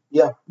Newton.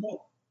 Yeah.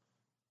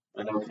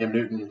 I know Cam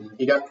Newton,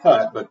 he got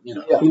cut, but, he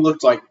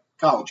looked like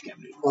college Cam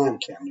Newton. Prime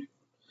Cam Newton.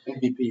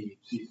 MVP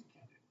season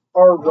Cam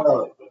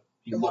Our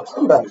he looks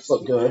running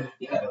look good.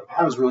 Yeah,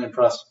 I was really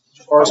impressed.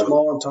 Forrest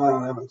Small and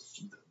Tylen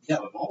Evans. Yeah,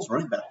 the Vols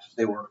running backs,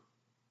 they were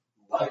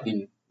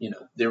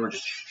they were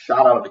just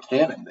shot out of a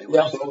cannon. They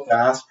were so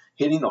fast,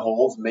 hitting the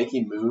holes,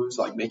 making moves,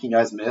 making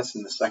guys miss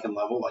in the second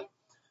level.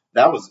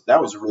 That was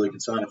a really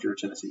good sign if you're a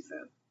Tennessee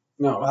fan.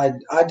 No,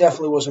 I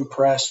definitely was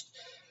impressed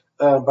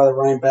by the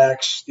running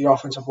backs. The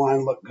offensive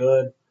line looked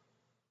good.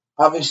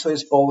 Obviously,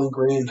 it's Bowling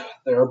Green.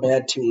 They're a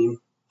bad team,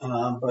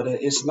 but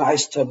it's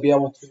nice to be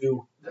able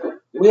to.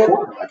 The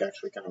quarterback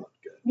actually kind of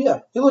looked good. Yeah,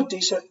 he looked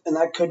decent, and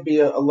that could be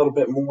a little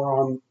bit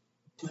more on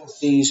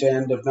Tennessee's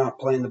end of not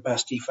playing the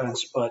best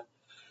defense. But,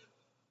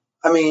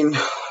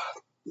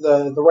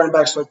 the running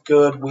backs looked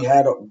good. We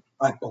had,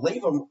 I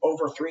believe,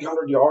 over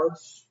 300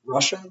 yards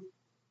rushing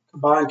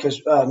combined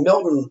because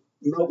Milton.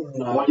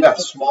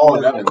 Small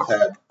and Evans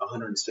had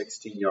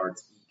 116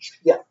 yards each.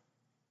 Yeah.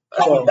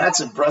 That's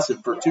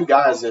impressive for 2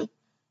 guys that,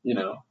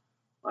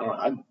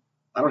 I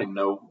don't even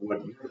know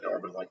what year they are,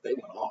 but they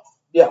went off.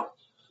 Yeah.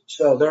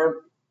 So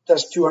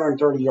that's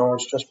 230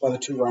 yards just by the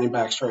 2 running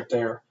backs right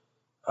there,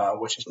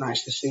 which is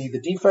nice to see. The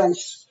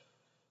defense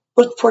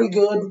looked pretty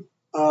good.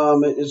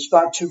 It's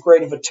not too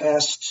great of a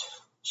test,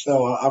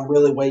 so I'm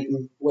really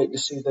waiting to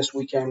see this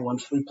weekend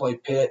once we play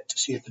Pitt to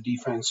see if the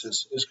defense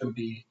is going to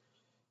be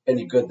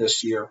any good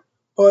this year.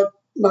 But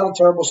not a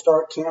terrible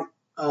start. Can't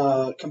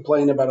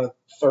complain about a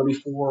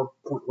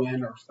 34-point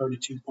win or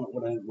 32-point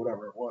win,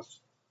 whatever it was.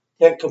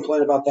 Can't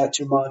complain about that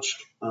too much.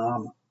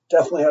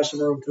 Definitely has some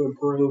room to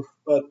improve,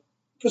 but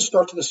good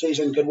start to the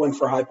season. Good win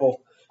for Heupel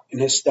and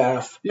his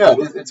staff. Yeah,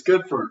 it's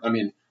good for,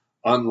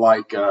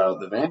 unlike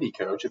the Vandy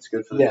coach, it's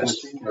good for the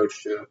Tennessee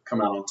coach to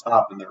come out on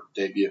top in their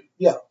debut.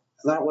 Yeah,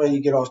 and that way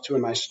you get off to a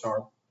nice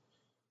start.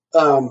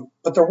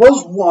 But there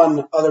was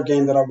one other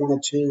game that I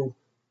wanted to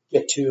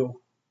get to.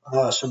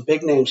 Some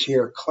big names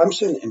here,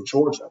 Clemson and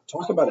Georgia.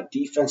 Talk about a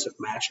defensive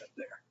matchup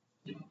there.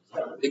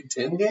 A Big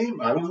Ten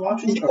game I was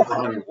watching? Yeah.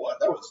 What?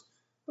 That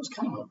was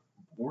kind of a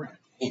boring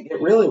game.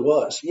 It really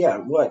was. Yeah,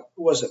 what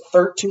was it,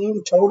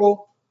 13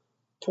 total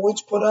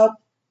points put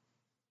up?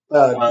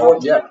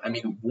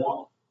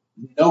 One.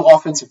 no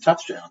offensive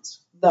touchdowns.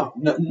 No,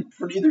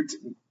 For neither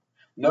team.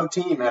 No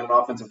team had an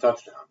offensive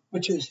touchdown.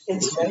 which is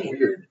It's insane.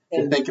 weird to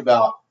And think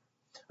about.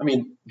 I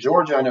mean,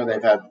 Georgia, I know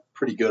they've had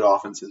pretty good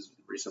offenses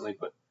recently,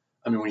 but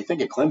I mean, when you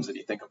think of Clemson,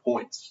 you think of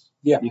points.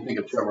 Yeah. You think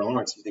of Trevor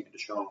Lawrence, you think of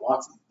Deshaun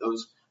Watson.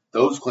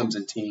 Those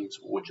Clemson teams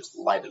would just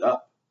light it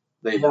up.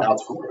 They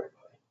outscored everybody.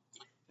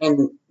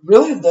 and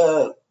really,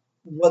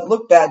 what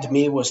looked bad to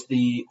me was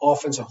the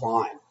offensive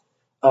line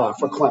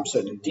for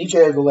Clemson.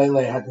 DJ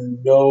Aguilera had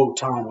no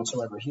time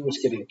whatsoever. He was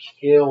getting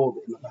killed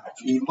in the backfield.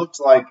 He looked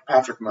like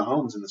Patrick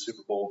Mahomes in the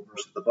Super Bowl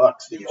versus the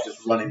Bucks. He was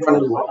just running for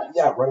his life.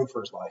 Yeah, running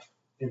for his life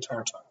the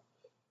entire time,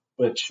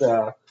 which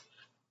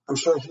I'm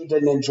sure he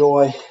didn't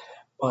enjoy.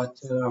 But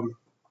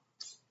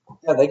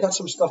yeah, they got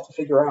some stuff to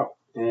figure out,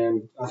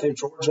 and I think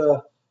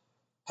Georgia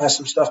has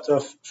some stuff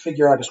to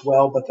figure out as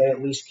well. But they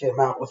at least came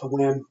out with a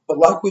win. But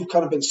like we've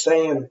kind of been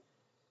saying,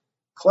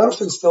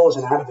 Clemson still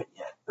isn't out of it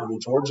yet. I mean,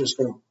 Georgia's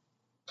got a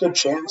good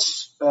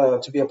chance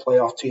to be a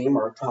playoff team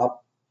or a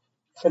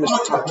finish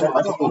top 10.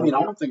 I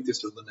don't think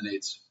this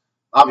eliminates.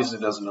 Obviously,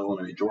 it doesn't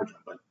eliminate Georgia,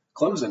 but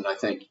Clemson, I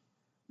think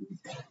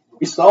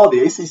we saw the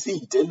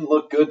ACC didn't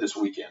look good this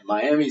weekend.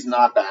 Miami's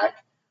not back.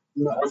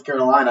 No. North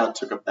Carolina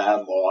took a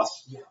bad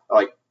loss. Yeah.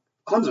 Like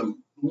Clemson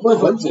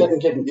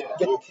getting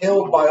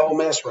killed by Ole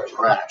Miss right now.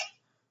 trash.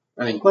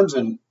 I mean,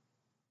 Clemson.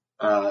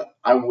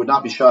 I would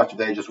not be shocked if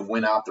they just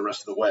went out the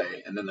rest of the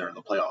way and then they're in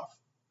the playoff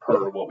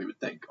per what we would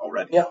think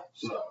already. Yeah.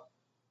 So,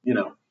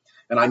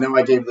 and I know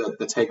I gave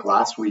the take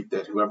last week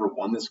that whoever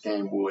won this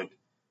game would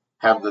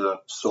have the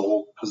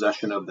sole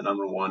possession of the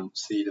number one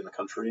seed in the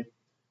country.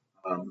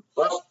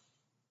 But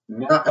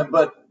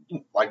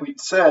like we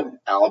said,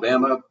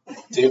 Alabama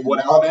did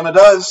what Alabama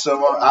does,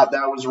 so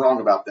I was wrong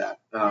about that.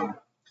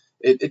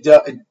 It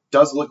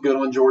does look good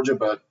on Georgia,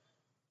 but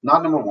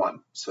not number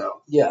one.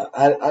 So yeah,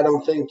 I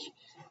don't think.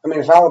 I mean,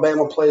 if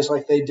Alabama plays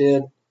like they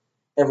did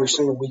every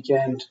single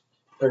weekend,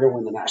 they're going to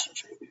win the national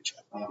championship.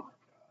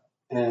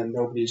 And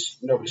nobody's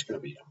going to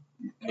beat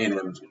them. A&M's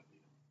going to beat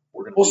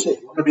them. We'll see.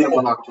 We're going to beat them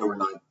on October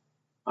 9th.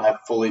 I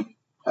fully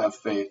have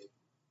faith.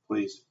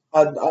 Please.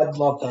 I'd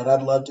love that.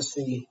 I'd love to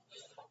see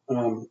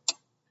A&M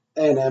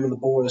and the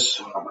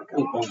boys. Oh my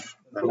gosh,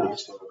 that would be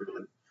so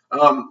good.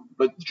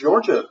 But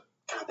Georgia,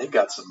 God, they've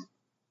got some.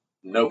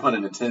 No pun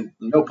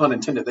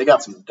intended. They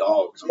got some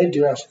dogs. They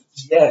do have.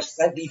 Yes,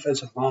 that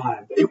defensive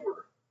line.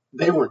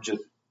 They were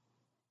just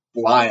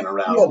flying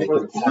around, Yeah,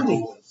 making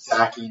tackles,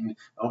 sacking.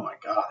 Oh my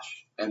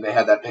gosh! And they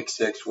had that pick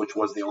six, which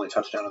was the only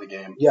touchdown of the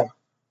game. Yeah.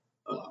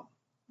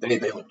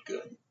 They looked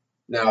good.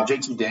 Now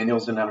JT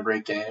Daniels didn't have a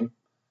great game,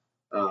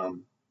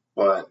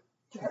 but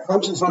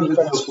Clemson's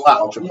defense.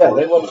 Yeah,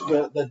 they looked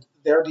good.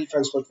 Their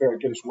defense looked very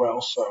good as well.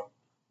 So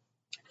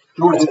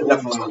Georgia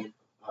definitely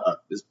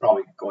is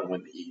probably going to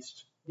win the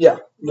East. Yeah,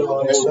 they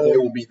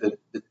will be the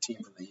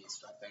team from the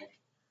East, I think.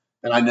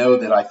 And I know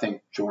that I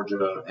think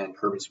Georgia and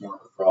Kirby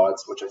Smart are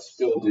frauds, which I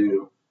still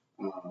do.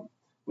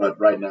 But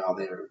right now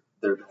they're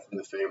definitely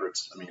the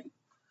favorites. I mean,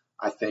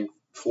 I think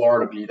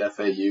Florida beat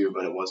FAU,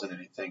 but it wasn't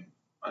anything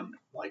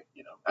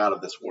out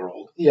of this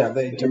world. Yeah,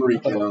 Emory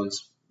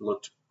Jones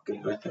looked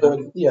good. I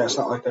think. Yeah, it's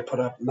not like they put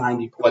up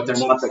 90 points. But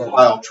they're not the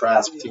Kyle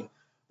Trask team,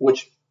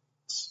 which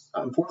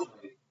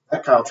unfortunately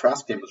that Kyle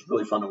Trask game was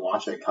really fun to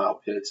watch. Like Kyle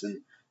Pitts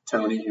and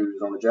Tony,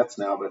 who's on the Jets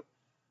now, but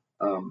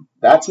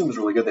that team was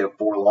really good. They have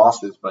 4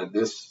 losses, but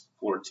this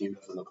Florida team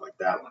doesn't look like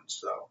that one.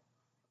 So,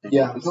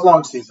 yeah, it's a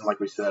long season, like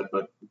we said,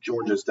 but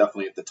Georgia's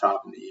definitely at the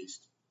top in the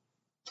East.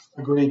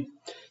 Agreed.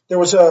 There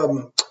was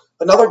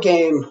another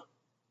game.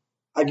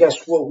 I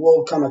guess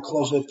we'll kind of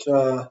close it.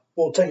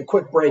 We'll take a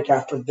quick break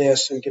after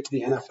this and get to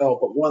the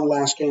NFL. But one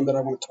last game that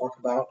I want to talk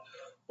about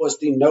was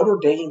the Notre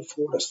Dame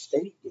Florida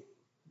State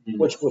game,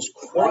 which was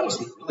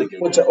crazy. Really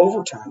good Went to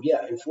overtime,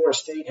 yeah, and Florida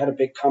State had a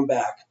big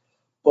comeback.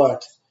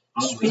 But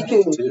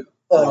speaking,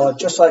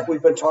 just like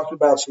we've been talking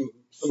about some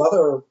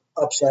other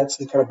upsets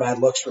and kind of bad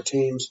looks for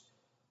teams,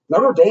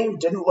 Notre Dame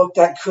didn't look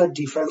that good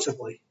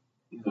defensively,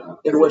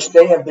 in which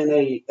they have been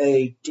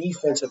a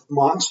defensive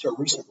monster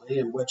recently,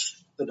 in which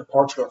the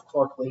departure of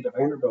Clark Lee to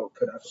Vanderbilt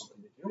could have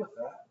something to do with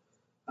that.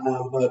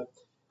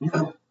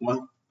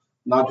 Well,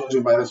 not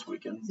judging by this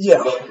weekend.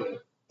 Yeah.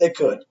 It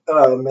could,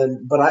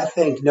 but I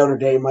think Notre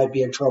Dame might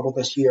be in trouble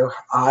this year.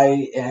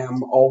 I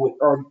am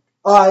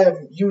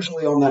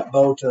usually on that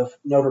boat of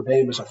Notre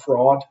Dame is a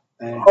fraud.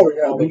 And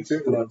me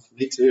too.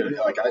 Me too.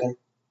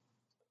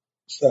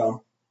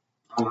 So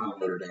I'm not a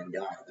Notre Dame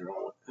guy.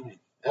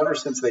 Ever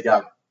since they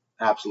got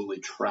absolutely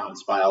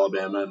trounced by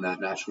Alabama in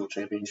that national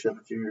championship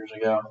a few years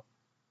ago,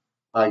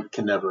 I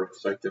can never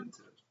expect them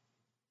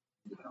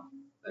to,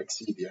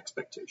 exceed the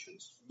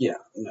expectations. Yeah,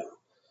 no.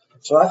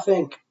 So I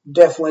think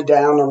definitely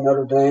down on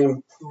Notre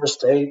Dame. Florida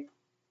State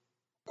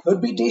could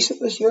be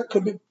decent this year.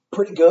 Could be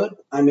pretty good.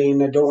 I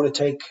mean, I don't want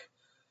to take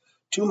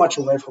too much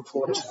away from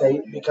Florida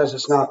State because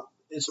it's not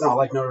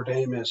like Notre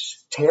Dame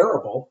is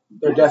terrible.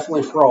 They're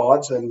definitely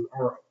frauds and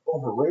are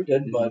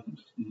overrated, but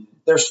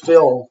they're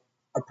still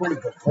a pretty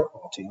good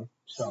football team.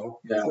 So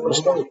Florida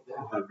State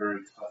have a very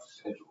tough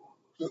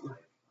schedule.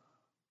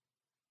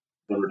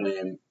 Notre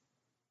Dame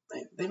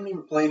they don't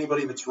even play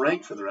anybody that's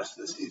ranked for the rest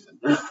of the season.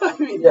 I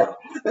mean, Yeah.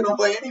 they don't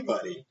play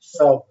anybody.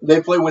 So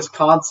they play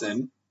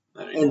Wisconsin.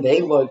 I mean, and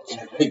they looked.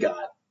 they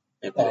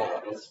play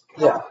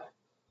Yeah.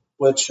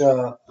 Which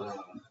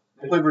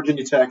they play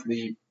Virginia Tech,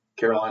 the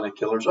Carolina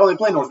Killers. Oh, they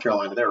play North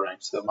Carolina. They're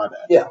ranked, so my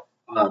bad. Yeah.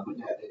 But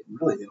yeah,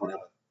 they don't have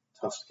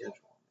a tough schedule.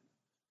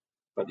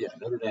 But yeah,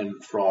 Notre Dame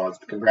frauds.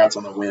 Congrats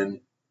on the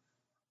win.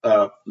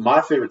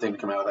 My favorite thing to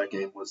come out of that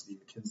game was the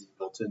Mackenzie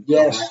Milton.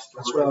 Yes,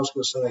 that's what I was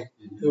going to say.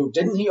 Who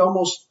didn't he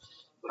almost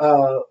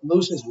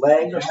lose his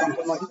leg or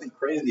something like that? Something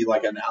crazy,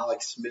 like an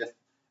Alex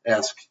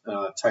Smith-esque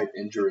type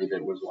injury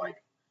that was like,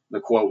 the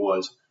quote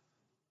was,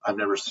 I've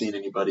never seen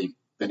anybody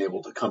been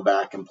able to come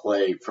back and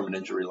play from an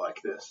injury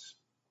like this.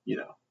 You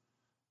know,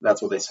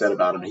 that's what they said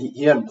about him.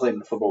 He hadn't played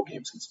in a football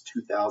game since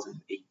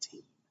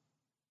 2018.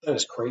 That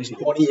is crazy.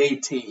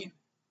 2018.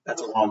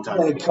 That's a long time.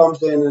 And he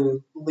comes in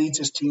and leads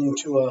his team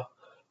to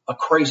a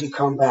crazy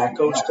comeback,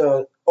 goes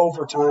to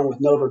overtime with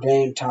Notre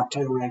Dame, top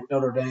 10 ranked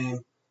Notre Dame.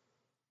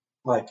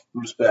 Like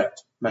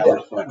respect.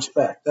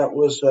 Respect. That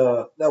was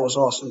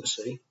awesome to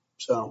see.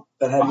 So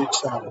that had me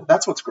excited.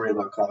 That's what's great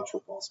about college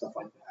football, stuff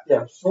like that.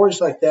 Yeah,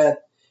 stories like that.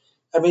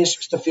 I mean, it's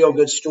just a feel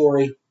good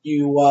story.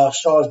 You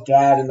saw his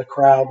dad in the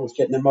crowd was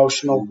getting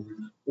emotional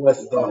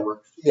with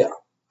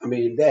I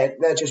mean,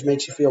 that just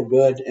makes you feel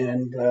good,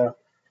 and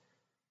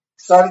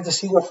excited to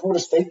see what Florida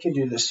State can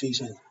do this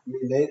season. I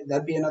mean,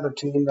 that'd be another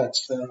team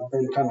that's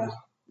been kind of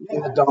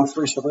in the dumps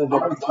recently.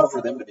 I would love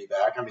for them to be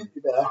back. I mean,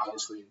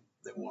 obviously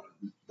they won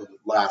the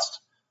last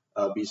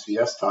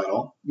BCS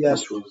title.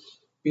 Yes, which was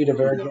beat a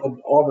very good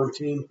Auburn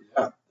team.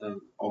 Yeah,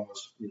 and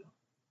almost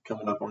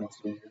coming up on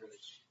 2 years.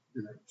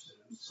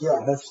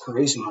 Yeah, that's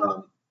crazy.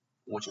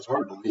 Which is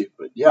hard to believe,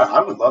 but yeah,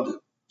 I would love to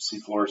see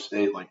Florida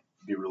State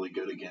be really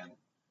good again.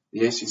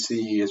 The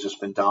ACC has just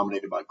been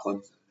dominated by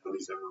Clemson.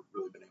 Nobody's ever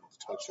really been able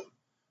to touch them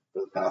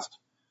for the past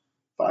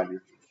 5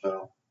 years or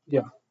so.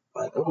 Yeah,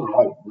 but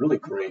overall, really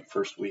great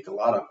first week. A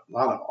lot of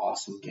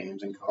awesome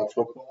games in college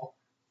football,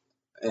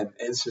 and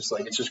it's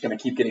just going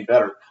to keep getting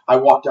better. I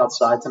walked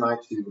outside tonight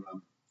to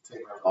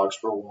take my dogs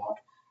for a walk,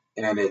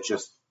 and it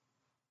just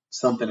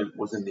something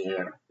was in the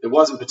air. It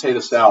wasn't potato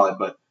salad,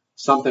 but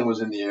something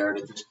was in the air, and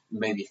it just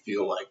made me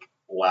feel like,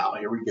 wow,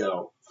 here we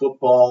go.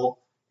 Football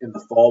in the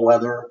fall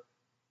weather,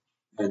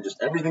 and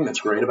just everything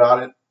that's great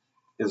about it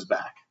is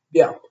back.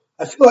 Yeah,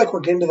 I feel like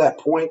we're getting to that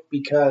point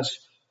because,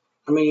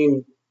 I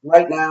mean,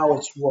 right now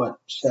it's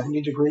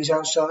 70 degrees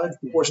outside.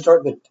 We're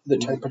starting the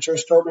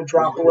temperature's starting to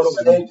drop a little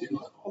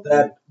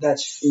bit. That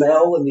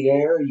smell in the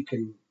air, you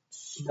can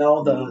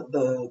smell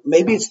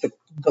maybe it's the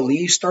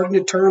leaves starting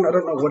to turn. I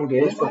don't know what it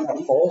is, but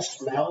that fall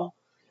smell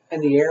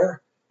in the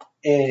air.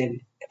 And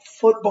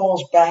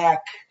football's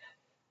back.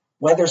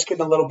 Weather's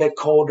getting a little bit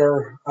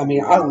colder. I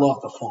mean, I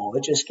love the fall.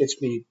 It just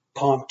gets me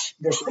pumped.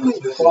 There's so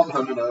many fun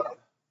coming up.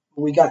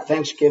 We got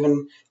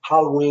Thanksgiving,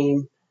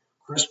 Halloween,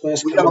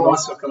 Christmas. We got a lot of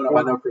stuff coming up.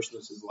 I know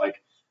Christmas is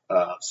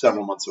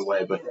several months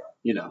away, but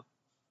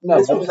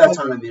it's that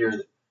time of the year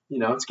that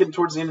it's getting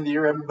towards the end of the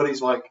year.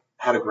 Everybody's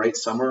had a great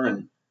summer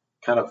and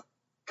kind of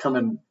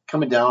coming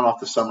down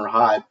off the summer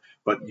high,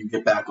 but you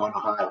get back on a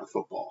high with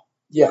football.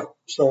 Yeah.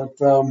 So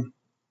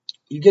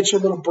you get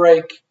your little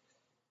break,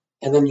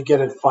 and then you get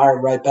it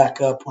fired right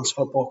back up once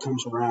football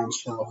comes around.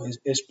 So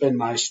it's been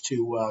nice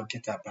to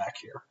get that back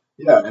here.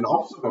 Yeah, and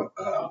also,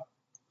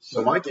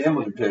 so my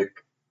gambling pick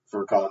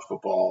for college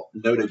football,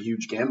 noted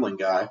huge gambling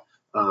guy,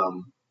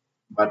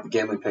 my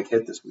gambling pick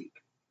hit this week.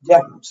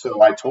 Yeah.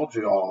 So I told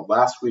you all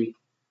last week,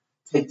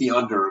 take the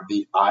under of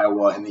the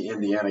Iowa and the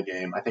Indiana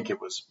game. I think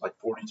it was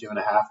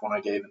 42.5 when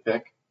I gave the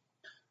pick.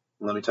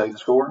 Let me tell you the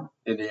score.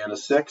 Indiana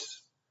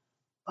 6,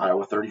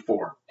 Iowa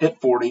 34. Hit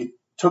 40,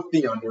 took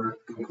the under,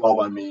 good call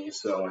by me.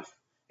 So if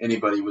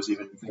anybody was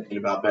even thinking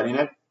about betting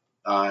it,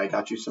 I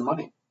got you some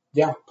money.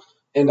 Yeah.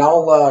 And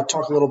I'll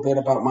talk a little bit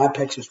about my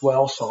picks as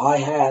well. So I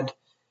had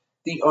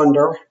the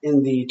under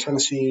in the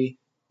Tennessee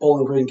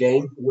Bowling Green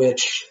game,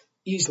 which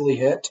easily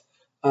hit.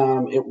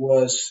 It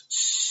was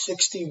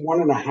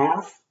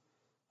 61.5.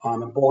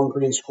 And Bowling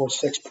Green scored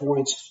 6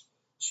 points.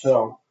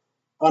 So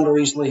under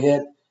easily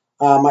hit.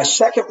 My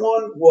second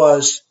one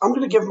was I'm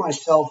going to give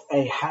myself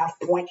a half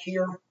point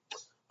here.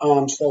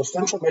 So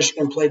Central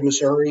Michigan played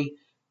Missouri,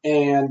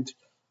 and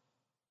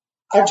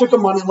I took a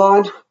money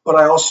line, but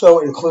I also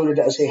included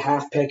as a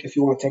half pick, if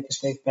you want to take the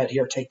safe bet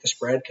here, take the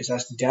spread, because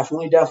that's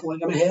definitely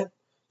going to hit.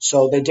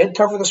 So they did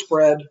cover the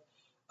spread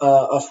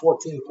of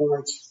 14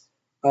 points,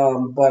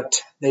 but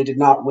they did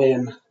not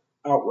win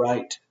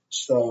outright.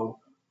 So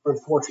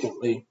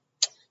unfortunately,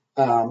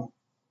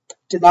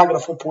 did not get a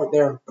full point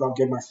there, but I'll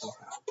give myself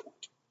half a point.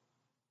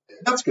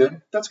 That's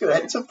good. That's good.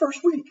 It's a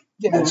first week.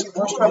 Yeah, it's the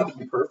first week to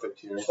be perfect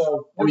here.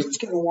 So we're just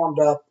getting warmed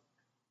up.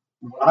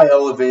 I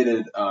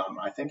elevated.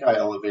 I think I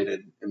elevated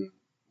in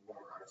one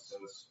of our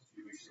episodes a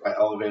few weeks ago. I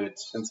elevated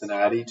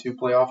Cincinnati to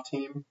playoff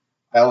team.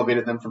 I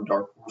elevated them from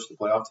dark horse to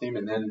playoff team,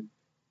 and then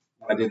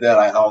when I did that,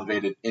 I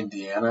elevated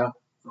Indiana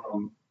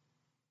from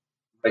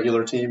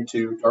regular team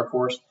to dark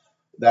horse.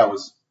 That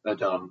was a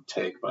dumb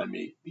take by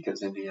me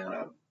because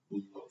Indiana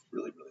looked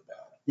really, really bad.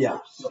 Yeah.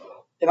 So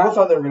And I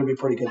thought they were going to be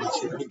pretty good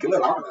this year. Good,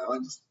 I don't know.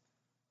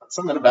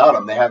 Something about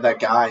them. They had that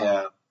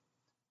guy,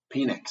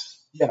 Penix.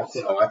 Yeah.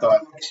 So I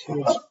thought He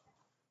was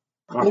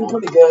playing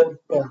pretty good,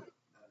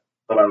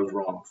 but I was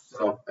wrong.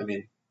 So, I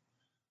mean,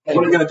 what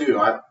are you going to do?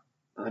 I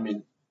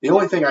mean, the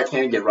only thing I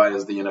can get right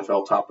is the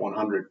NFL top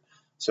 100.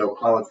 So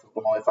college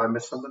football, if I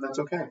miss something, that's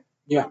okay.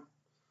 Yeah.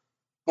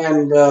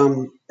 And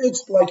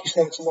it's like you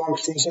said, it's a long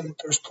season.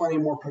 There's plenty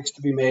more picks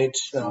to be made.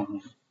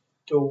 So,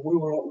 we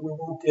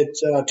won't get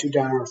too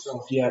down on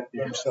ourselves yet.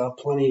 There's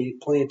plenty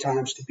of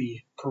times to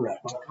be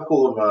correct. A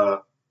couple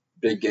of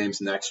big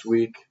games next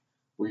week.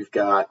 We've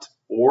got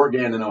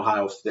Oregon and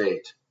Ohio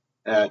State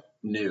at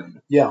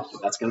noon. Yeah. So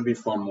that's going to be a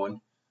fun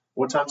one.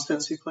 What time does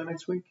Tennessee play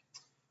next week?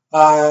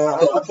 Noon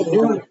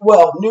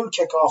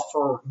kickoff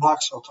for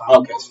Knoxville time.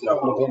 Okay,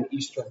 so within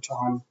Eastern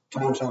time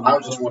zone. I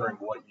was just wondering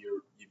what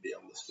you'd be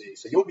able to see.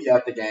 So you'll be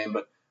at the game,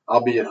 but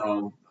I'll be at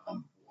home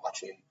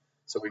watching.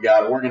 So we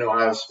got Oregon,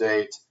 Ohio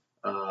State.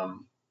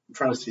 I'm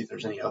trying to see if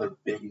there's any other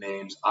big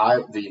names.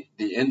 The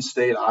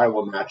in-state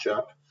Iowa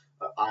matchup,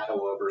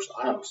 Iowa versus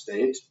Iowa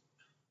State.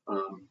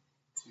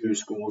 Two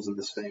schools in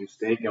the same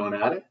state going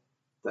at it.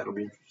 That'll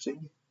be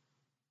interesting.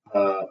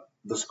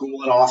 The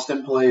school in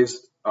Austin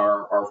plays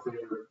our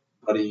favorite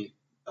buddy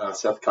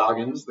Seth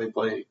Coggins. They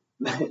play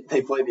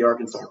the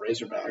Arkansas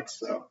Razorbacks.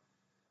 So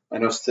I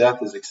know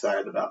Seth is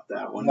excited about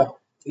that one. Yeah,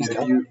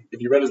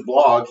 if you read his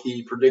blog,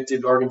 he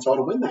predicted Arkansas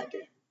to win that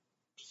game.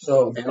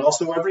 So and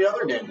also every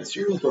other game this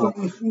year. So,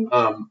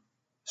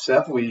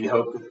 Seth, we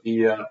hope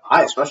that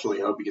I especially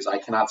hope, because I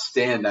cannot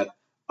stand that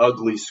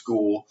ugly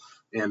school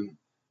and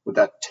with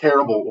that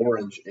terrible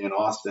orange in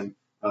Austin.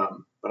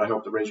 But I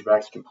hope the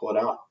Razorbacks can pull it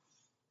out.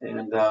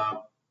 And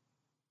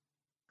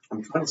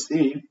I'm trying to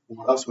see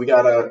what else we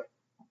got.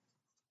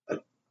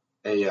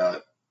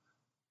 A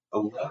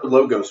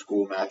logo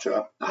school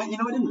matchup. I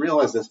didn't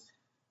realize this.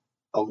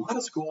 A lot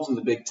of schools in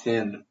the Big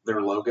Ten,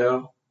 their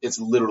logo, it's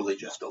literally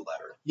just a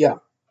letter. Yeah.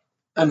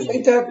 I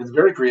think that it's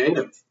very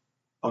creative.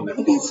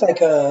 Maybe it's like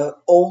a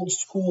old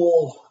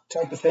school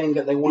type of thing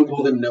that they wanted.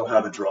 People didn't know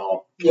how to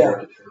draw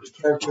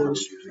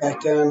characters back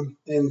then,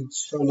 and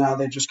so now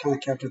they just kind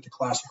of kept it the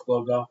classic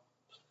logo.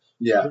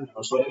 Yeah.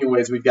 So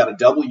anyways, we've got a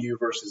W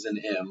versus an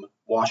M,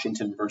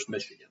 Washington versus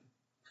Michigan.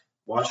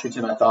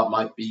 Washington, I thought,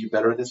 might be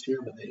better this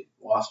year, but they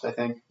lost, I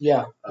think.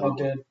 Yeah, they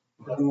did.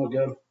 Didn't look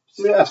good.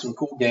 So yeah, some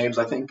cool games.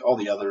 I think all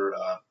the other,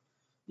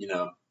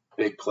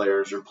 big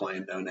players are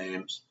playing no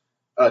names.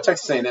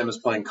 Texas A&M is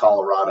playing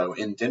Colorado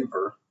in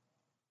Denver.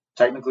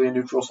 Technically a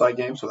neutral site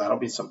game, so that'll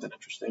be something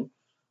interesting.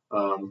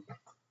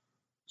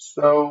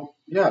 So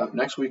yeah,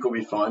 next week will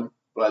be fun.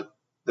 But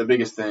the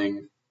biggest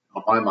thing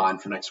on my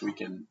mind for next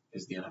weekend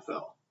is the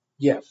NFL.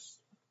 Yes.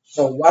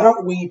 So why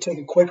don't we take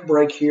a quick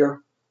break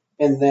here,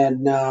 and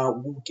then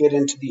we'll get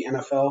into the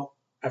NFL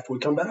after we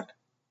come back.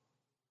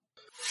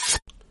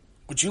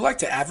 Would you like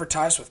to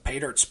advertise with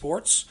Paydirt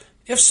Sports?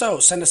 If so,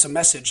 send us a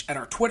message at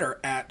our Twitter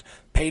at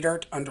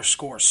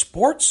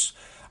paydirt_sports,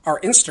 our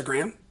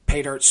Instagram,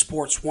 Paydirt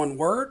Sports one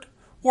word,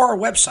 or our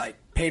website,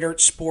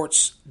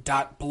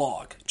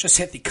 paydirtsports.blog. Just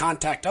hit the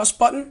Contact Us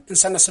button and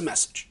send us a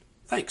message.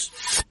 Thanks.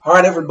 All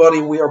right, everybody,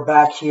 we are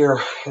back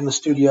here in the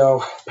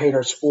studio,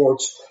 Paydirt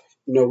Sports.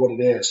 You know what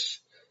it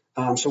is.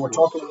 So we're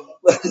talking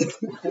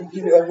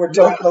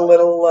a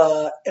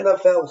little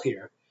NFL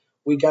here.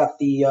 We got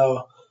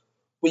the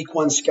Week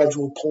 1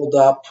 schedule pulled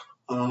up.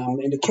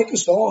 And to kick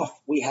us off,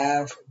 we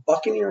have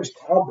Buccaneers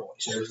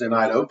Cowboys. Thursday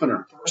night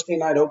opener.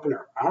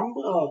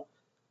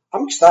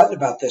 I'm excited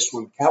about this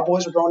one.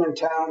 Cowboys are going in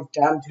town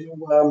down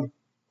to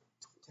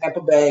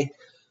Tampa Bay.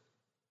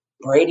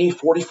 Brady,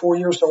 44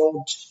 years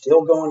old,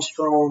 still going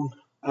strong.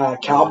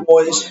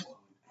 Cowboys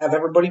have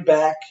everybody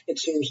back, it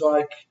seems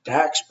like.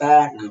 Dak's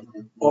back.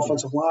 Mm-hmm.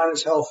 Offensive line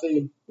is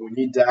healthy. We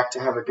need Dak to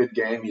have a good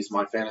game. He's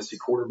my fantasy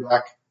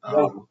quarterback.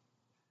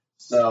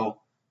 So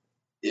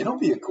it'll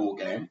be a cool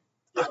game.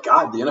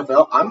 God, the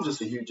NFL, I'm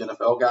just a huge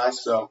NFL guy,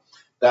 so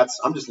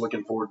I'm just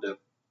looking forward to,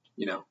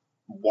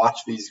 watch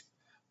these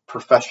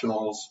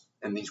professionals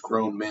and these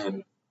grown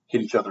men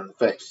hit each other in the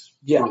face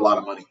for a lot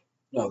of money.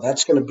 No,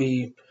 that's going to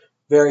be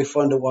very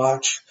fun to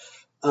watch.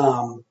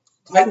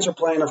 Titans are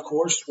playing, of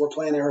course. We're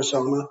playing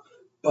Arizona,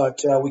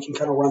 but we can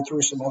kind of run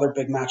through some other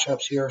big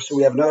matchups here. So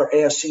we have another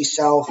AFC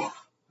South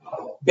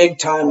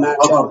big-time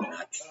matchup.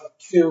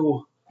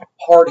 Two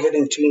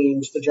hard-hitting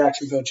teams, the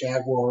Jacksonville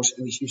Jaguars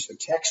and the Houston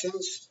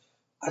Texans.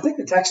 I think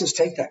the Texans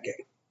take that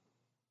game.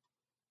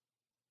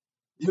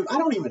 Dude, I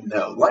don't even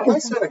know. Like I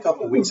said a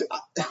couple of weeks ago,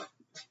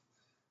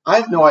 I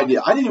have no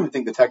idea. I didn't even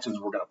think the Texans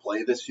were going to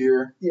play this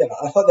year. Yeah,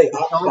 I thought they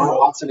Deshaun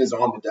Watson is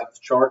on the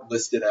depth chart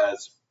listed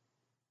as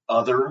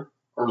other,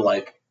 or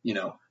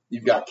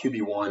you've got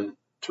QB1,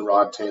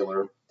 Tyrod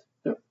Taylor,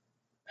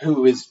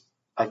 who is,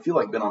 I feel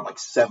like, been on like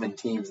 7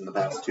 teams in the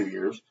past 2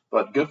 years.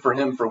 But good for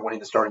him for winning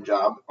the starting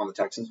job on the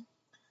Texans.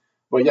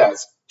 But yeah,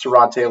 it's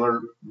Tyrod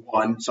Taylor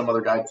 1, some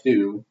other guy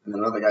 2, and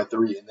then another guy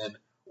 3. And then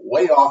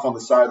way off on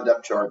the side of the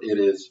depth chart, it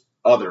is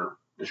other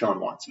Deshaun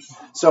Watson.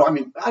 So, I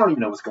don't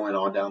even know what's going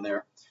on down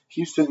there.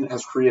 Houston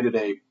has created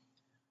a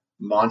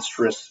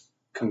monstrous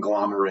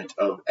conglomerate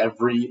of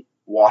every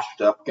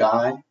washed-up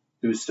guy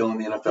who's still in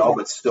the NFL,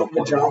 but still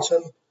David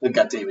Johnson. They've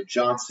got David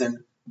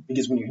Johnson.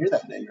 Because when you hear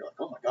that name, you're like,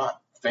 oh my God,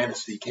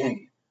 fantasy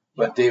king.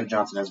 But David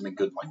Johnson hasn't been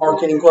good. Like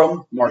Mark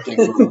Ingram.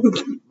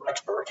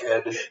 Rex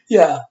Burkhead.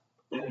 Yeah.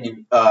 I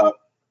mean, I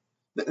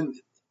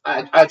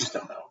just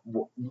don't know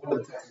what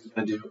the Texans are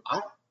going to do.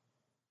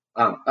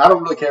 I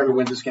don't really care who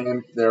wins this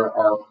game.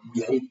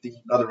 We hate the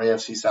other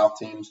AFC South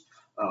teams,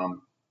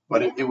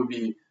 but it'd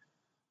be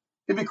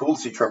cool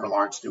to see Trevor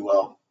Lawrence do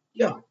well.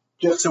 Yeah.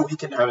 Just so he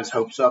can have his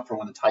hopes up for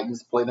when the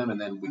Titans play them, and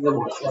then we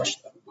crush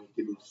them. We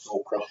give them a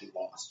soul-crushing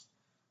loss.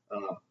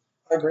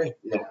 I agree.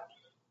 Yeah.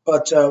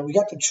 But we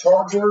got the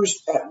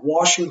Chargers at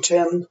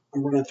Washington.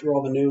 I'm running through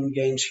all the noon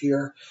games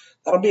here.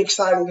 That'll be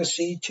exciting to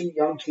see two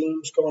young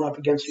teams going up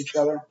against each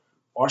other.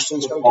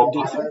 Washington's got a good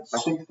defense. I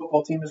think the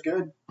football team is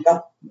good. Yeah.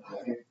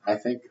 I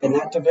think in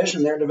that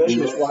division, their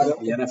division is wide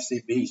open. The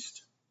NFC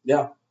beast.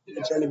 Yeah.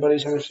 It's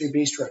anybody's NFC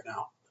beast right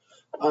now.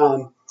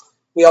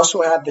 We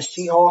also had the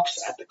Seahawks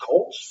at the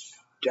Colts.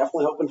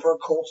 Definitely hoping for a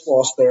Colts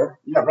loss there.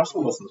 Yeah,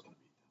 Russell Wilson's going to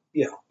be.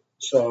 Yeah.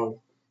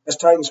 So, as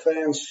Titans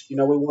fans, we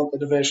want the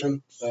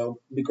division. So,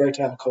 it'd be great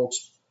to have a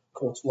Colts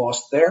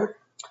loss there.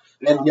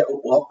 And, I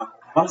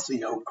honestly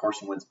hope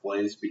Carson Wentz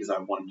plays because I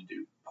want him to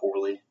do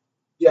poorly.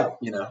 Yeah.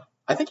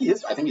 I think he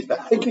is. I think he's back.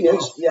 I think he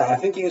is. Yeah, I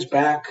think he is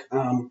back.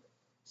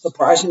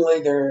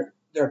 Surprisingly, their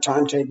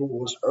timetable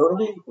was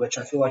early, which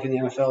I feel like in the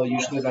NFL,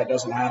 usually that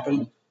doesn't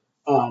happen.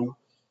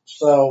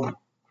 So,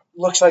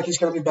 looks like he's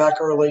going to be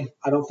back early.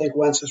 I don't think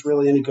Wentz is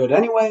really any good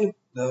anyway.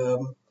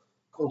 The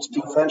Colts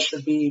defense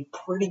should be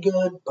pretty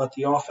good, but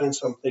the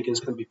offense I'm thinking is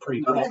going to be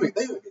pretty good. They have a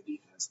good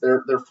defense.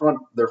 Their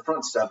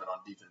front seven on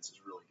defense is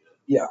really good.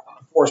 Yeah,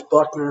 Forrest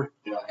Buckner.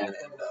 Yeah, and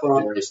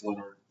Darius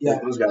Leonard. Yeah,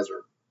 those guys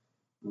are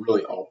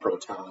really all pro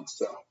talents.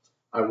 So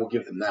I will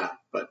give them that,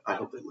 but I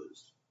hope they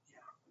lose.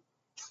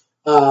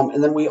 Yeah.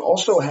 And then we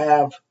also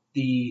have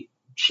the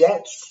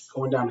Jets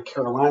going down to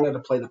Carolina to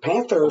play the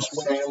Panthers.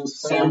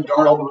 Sam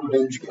Darnold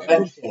revenge game.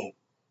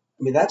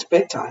 I mean, that's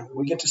big time.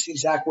 We get to see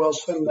Zach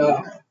Wilson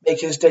make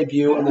his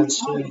debut and then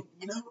see.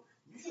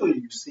 Usually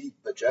you see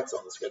the Jets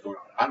on the schedule.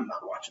 I'm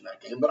not watching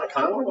that game, but I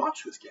kind of want to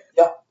watch this game.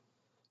 Yeah.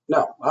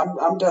 No,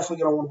 I'm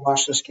definitely going to want to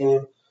watch this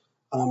game.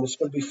 It's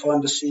going to be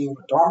fun to see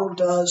what Darnold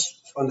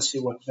does, fun to see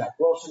what Zach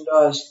Wilson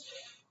does.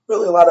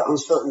 Really a lot of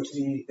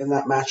uncertainty in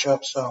that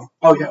matchup. So.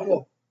 Oh, yeah.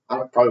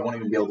 I probably won't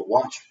even be able to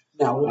watch.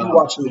 No, we'll be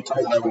watching the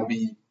Titans. I will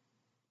be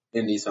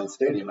in Nissan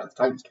Stadium at the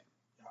Titans game.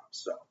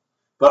 So,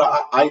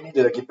 but I need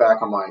to get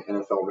back on my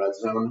NFL Red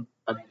Zone.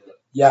 I need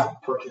to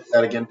purchase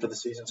that again for the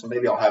season. So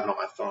maybe I'll have it on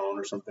my phone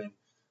or something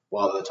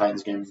while the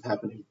Titans game is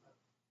happening.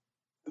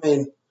 I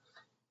mean,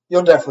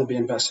 you'll definitely be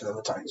invested in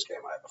the Titans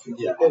game. I have a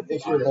feeling.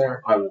 If you're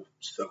there, I will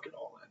soak it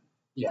all in.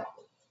 Yeah.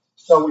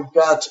 So we've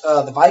got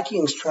the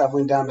Vikings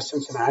traveling down to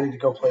Cincinnati to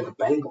go play the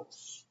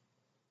Bengals.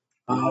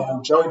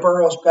 Joey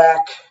Burrow's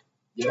back.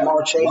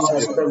 Jamar Chase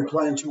hasn't been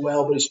playing too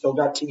well, but he's still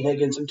got T.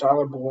 Higgins and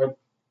Tyler Boyd.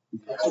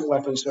 Some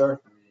weapons there.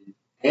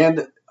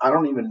 And I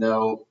don't even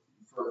know,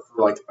 for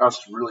like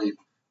us really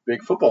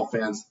big football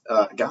fans,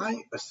 a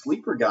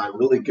sleeper guy,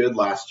 really good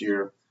last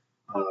year,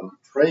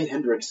 Trey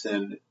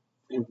Hendrickson,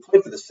 who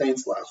played for the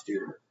Saints last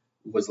year,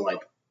 was I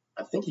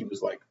think he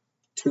was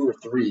 2 or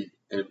 3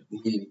 and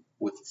leading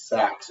with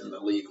sacks in the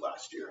league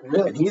last year.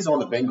 Really? And he's on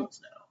the Bengals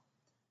now.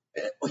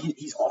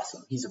 He's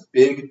awesome. He's a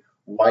big,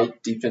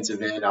 white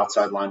defensive end,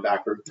 outside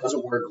linebacker,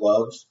 doesn't wear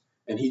gloves,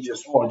 and he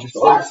just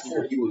last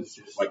year he was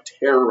just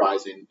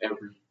terrorizing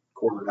every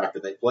quarterback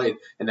that they played,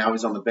 and now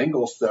he's on the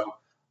Bengals, so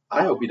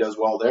I hope he does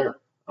well there.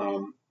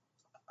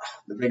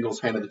 The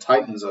Bengals handed the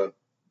Titans a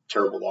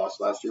terrible loss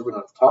last year. We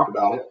don't have to talk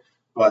about it,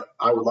 but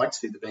I would like to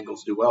see the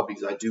Bengals do well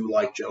because I do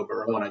like Joe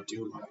Burrow and I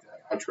do like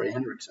that guy Trey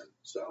Hendrickson.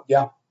 So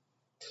yeah.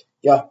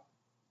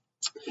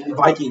 And the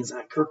Vikings,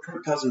 Kirk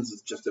Cousins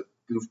is just a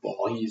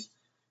goofball.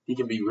 He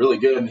can be really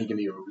good and he can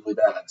be really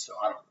bad. So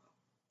I don't know.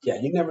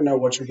 Yeah, you never know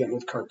what you're getting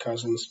with Kirk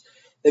Cousins.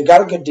 They've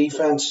got a good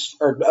defense.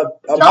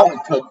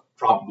 Dalvin Cook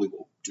probably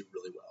will do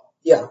really well.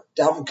 Yeah,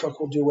 Dalvin Cook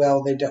will do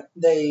well.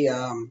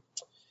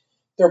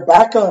 Their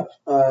backup,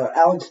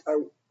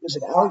 is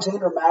it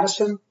Alexander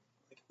Mattison?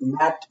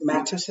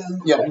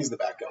 Mattison? Yeah, he's the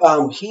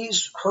backup.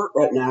 He's hurt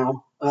right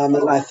now,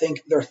 and I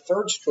think their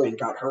third string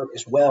got hurt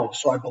as well.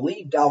 So I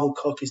believe Dalvin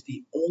Cook is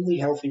the only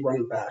healthy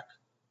running back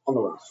on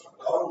the roster.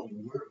 Oh,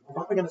 we're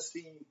probably going to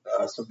see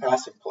some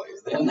passing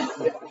plays then.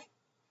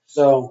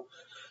 So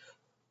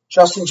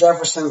Justin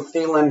Jefferson,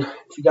 Thielen,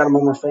 if you got him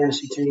on your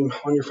fantasy team,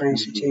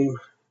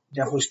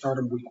 definitely start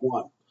him week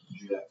 1.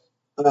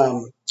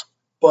 Yeah.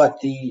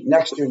 But the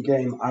next noon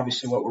game,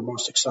 obviously what we're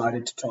most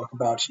excited to talk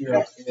about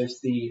here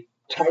is the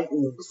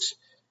Titans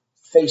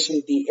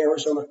facing the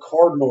Arizona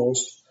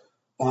Cardinals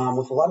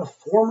with a lot of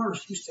former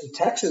Houston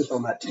Texans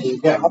on that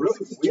team. Yeah,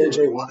 really weird.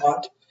 J.J.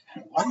 Watt.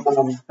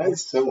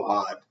 That's so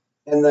odd.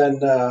 And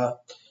then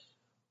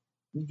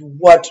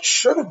what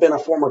should have been a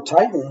former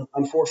Titan,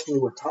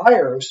 unfortunately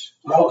retires,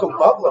 Malcolm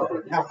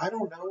Butler. Now, I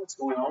don't know what's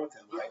going on with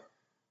him.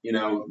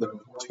 The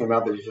reports came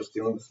out that he's just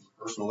dealing with some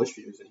personal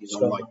issues, and he's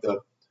on the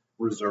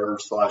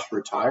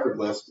reserve/retired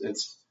list.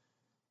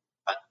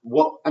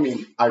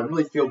 I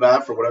really feel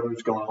bad for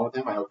whatever's going on with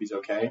him. I hope he's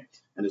okay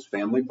and his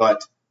family.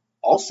 But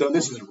also,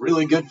 this is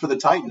really good for the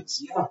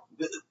Titans. Yeah.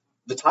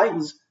 The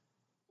Titans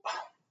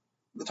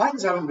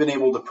haven't been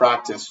able to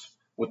practice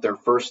with their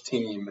first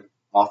team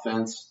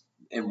offense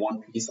in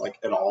one piece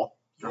at all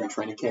during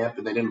training camp,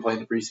 and they didn't play in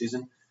the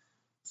preseason.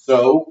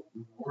 So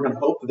we're going to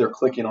hope that they're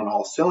clicking on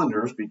all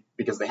cylinders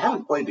because they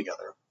haven't played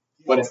together.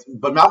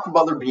 But Malcolm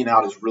Butler being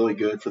out is really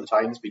good for the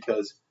Titans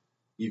because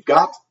you've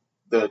got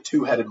the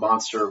two-headed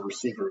monster of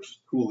receivers,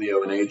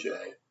 Julio and AJ,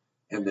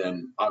 and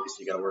then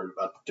obviously you got to worry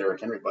about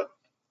Derrick Henry. But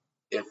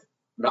if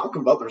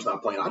Malcolm Butler's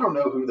not playing, I don't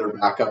know who their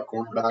backup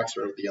cornerbacks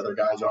or the other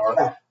guys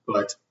are,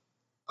 but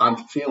I'm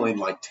feeling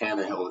like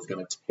Tannehill is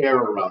going to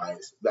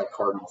terrorize that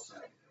Cardinals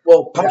side.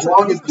 Well, Patrick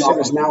Peterson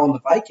is now on the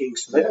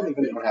Vikings, so they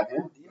don't have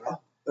him. Yeah.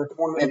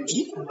 And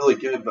he's really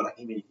good, but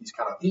he's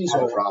kind of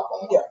had a drop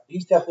off. Yeah,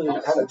 he's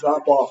definitely had a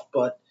drop off.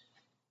 But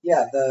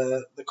yeah,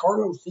 the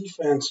Cardinals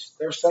defense,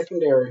 their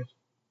secondary.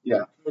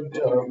 Yeah,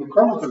 the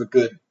Cardinals have a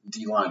good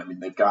D line. I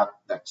mean, they've got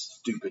that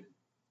stupid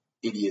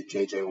idiot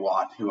J.J.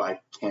 Watt, who I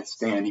can't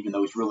stand, even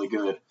though he's really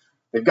good.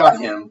 They've got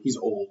him; he's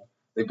old.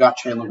 They've got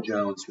Chandler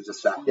Jones, who's a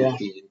sack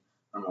machine,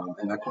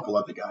 and a couple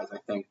other guys, I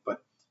think. But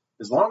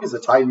as long as the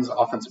Titans'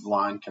 offensive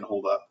line can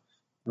hold up,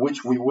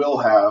 which we will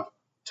have.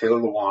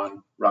 Taylor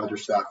Lewan, Roger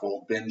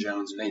Saffold, Ben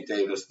Jones, Nate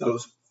Davis,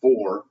 those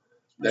four,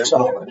 they're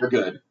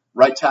good.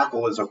 Right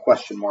tackle is a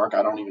question mark.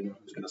 I don't even know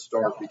who's going to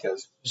start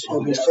because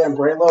maybe Sam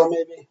Braylow,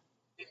 maybe.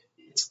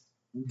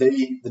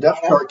 The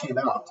depth chart came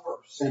out.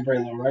 Sam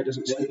Braylow, right?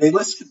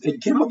 They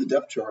came out the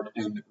depth chart,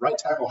 and right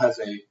tackle has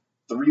a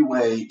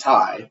three-way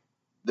tie.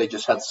 They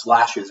just had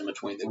slashes in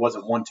between. It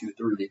wasn't 1, 2,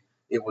 3.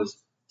 It was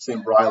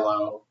Sam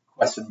Braylow,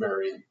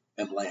 Quessenberry,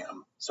 and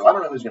Lamb. So I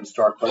don't know who's going to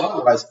start, but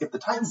otherwise, if the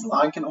Titans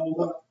line can hold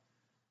up.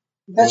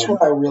 That's why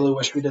I really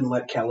wish we didn't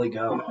let Kelly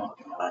go.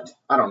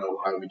 I don't know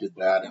why we did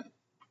that and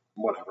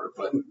whatever,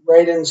 but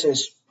Radens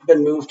has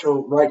been moved to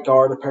right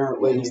guard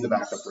apparently. He's the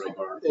backup right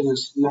guard. It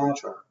is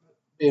not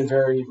being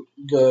very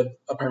good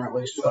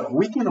apparently. So if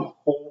we can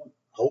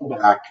hold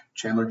back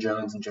Chandler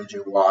Jones and J.J.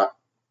 Watt,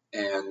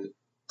 and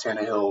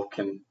Tannehill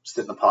can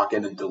sit in the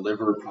pocket and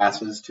deliver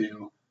passes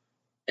to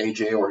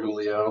AJ or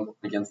Julio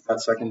against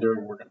that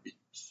secondary, we're gonna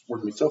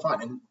be so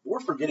fine. And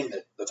we're forgetting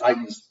that the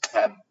Titans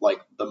had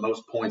the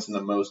most points and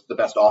the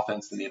best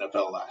offense in the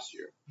NFL last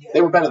year. Yeah. They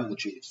were better than the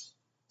Chiefs.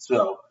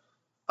 So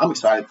I'm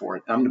excited for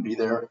it. I'm gonna be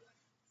there.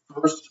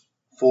 First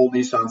full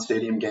Nissan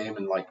Stadium game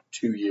in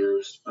 2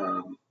 years.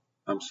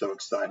 I'm so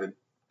excited.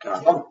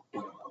 God.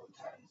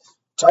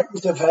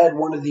 Titans have had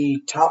one of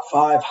the top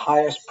 5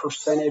 highest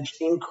percentage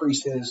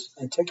increases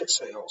in ticket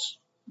sales.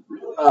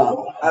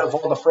 Out of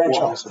all the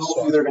franchises.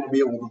 Hopefully they're going to be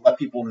able to let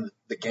people in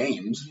the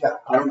games. Yeah.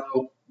 I don't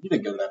know. You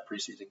didn't go to that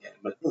preseason game,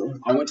 but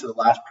I went to the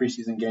last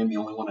preseason game, the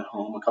only one at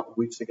home a couple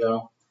weeks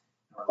ago,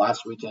 or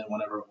last weekend,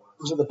 whenever it was.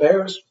 Was it the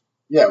Bears?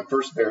 Yeah,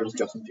 first Bears,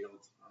 Justin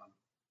Fields.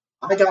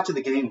 I got to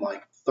the game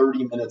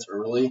 30 minutes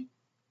early,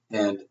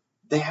 and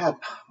they had,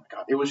 oh my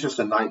God, it was just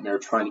a nightmare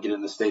trying to get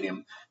in the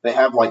stadium. They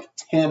have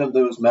 10 of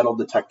those metal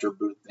detector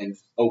booth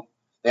things. Oh,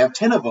 they have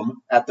 10 of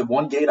them at the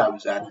one gate I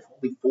was at.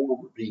 Only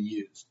 4 were being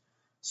used.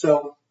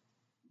 So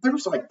there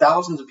was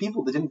thousands of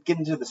people that didn't get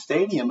into the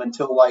stadium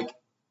until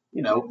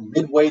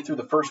midway through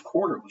the first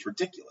quarter. It was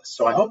ridiculous.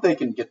 So I hope they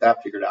can get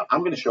that figured out. I'm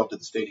going to show up to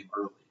the stadium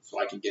early so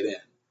I can get in.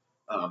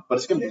 But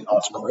it's going to be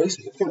awesome.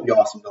 Crazy. It's going to be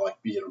awesome to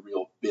be at a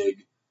real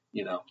big,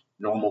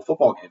 normal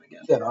football game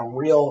again. Yeah, a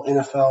real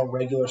NFL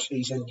regular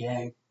season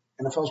game.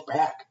 NFL's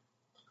back.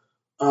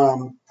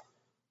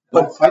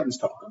 But Titans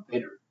talk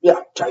later.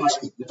 Yeah, Titans.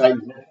 The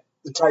Titans minute.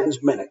 The Titans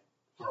minute.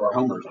 For our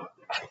homers.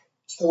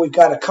 So we've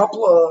got a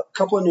couple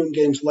of noon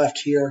games left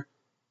here.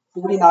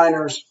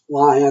 49ers,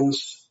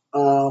 Lions.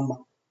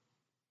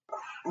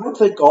 I don't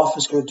think Goff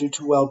is going to do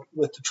too well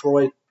with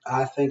Detroit.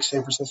 I think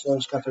San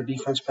Francisco's got their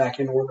defense back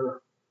in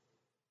order.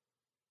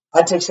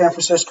 I'd take San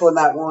Francisco in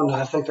that one.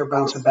 I think they're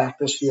bouncing back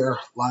this year.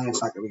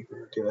 Lions not going to be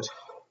very good.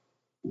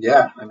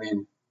 Yeah,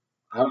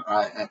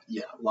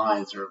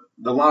 Lions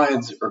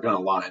are going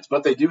to Lions,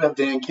 but they do have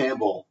Dan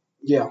Campbell.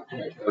 Yeah,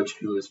 coach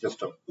who is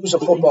just who's a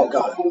football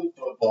guy.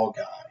 Football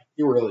guy.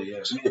 He really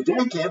is. If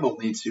Dan Campbell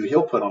needs to,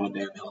 he'll put on a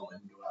damn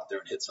helmet and go out there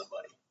and hit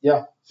somebody.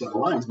 Yeah. So the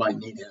Lions might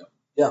need him.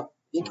 Yeah,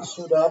 he can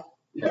suit up.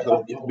 Yeah,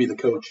 he'll be the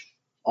coach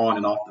on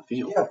and off the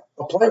field. Yeah,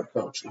 a player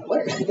coach.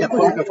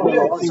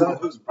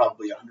 Who's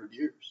probably 100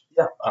 years.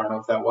 Yeah. I don't know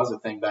if that was a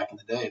thing back in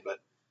the day, but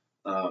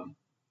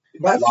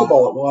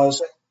basketball it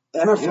was.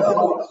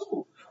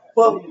 NFL.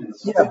 Well,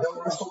 yeah,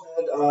 Bill Russell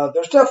did.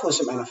 There's definitely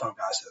some NFL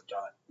guys that have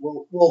done it.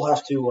 We'll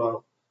have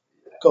to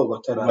go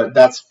look that up. But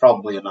that's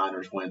probably a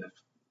Niners win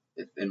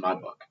if in my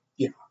book.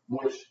 Yeah.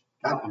 Which,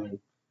 I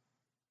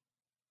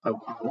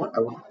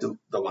want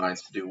the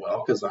Lions to do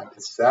well because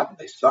it's sad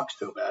they suck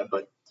so bad,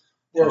 but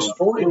there's it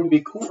would be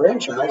cool.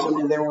 Franchise. I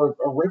mean, they were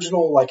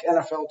original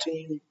NFL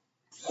team.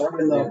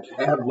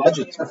 They have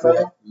legends.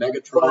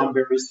 Megatron,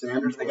 Barry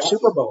Sanders. They got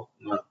Super Bowl.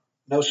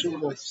 No Super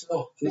Bowl.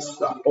 Still, they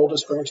suck.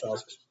 Oldest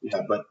franchises.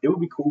 Yeah, but it would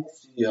be cool to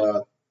see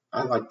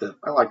I like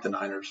the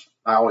Niners.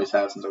 I always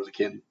have since I was a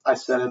kid. I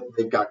said it.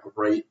 They've got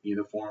great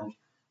uniforms.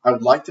 I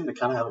would like them to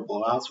kind of have a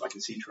blowout so I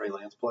can see Trey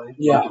Lance play.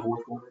 Yeah. In the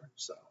fourth quarter.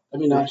 So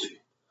That'd be nice.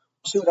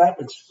 We'll see what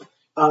happens.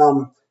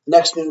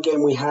 Next noon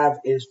game we have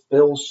is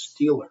Bills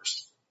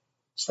Steelers.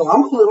 So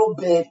I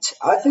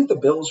think the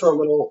Bills are a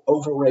little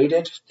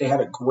overrated. They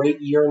had a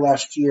great year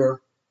last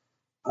year.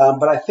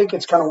 But I think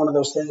it's kind of one of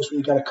those things where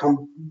you got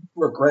to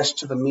regress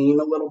to the mean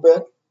a little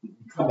bit.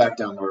 Come back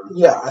down to earth.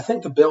 Yeah, I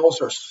think the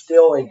Bills are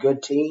still a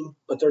good team,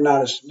 but they're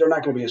not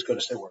going to be as good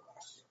as they were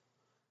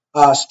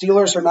last year.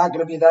 Steelers are not going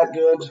to be that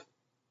good.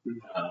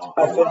 No.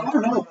 I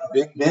don't know.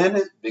 Big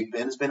Ben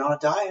has been on a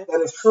diet.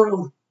 That is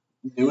true.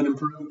 New and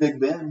improved Big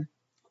Ben.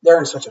 They're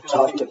in such a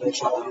tough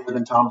division. Better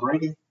than Tom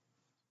Brady.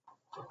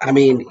 I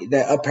mean,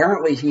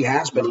 apparently he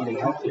has been eating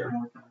healthier.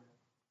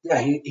 Yeah,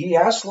 he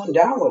has slimmed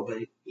down a little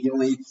bit. He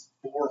only eats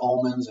 4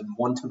 almonds and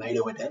 1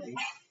 tomato a day.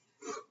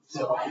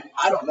 So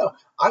I don't know.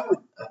 I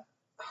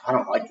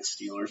don't like the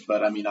Steelers,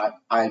 but I mean,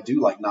 I do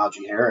like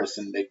Najee Harris,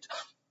 and they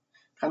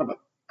kind of a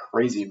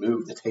crazy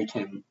move to take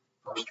him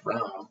first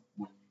round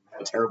when you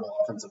have a terrible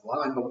offensive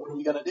line. But what are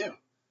you going to do?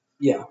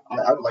 Yeah,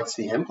 I would like to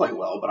see him play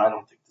well, but I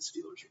don't think the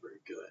Steelers are very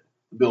good.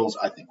 The Bills,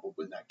 I think, will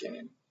win that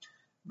game.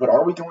 But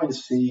are we going to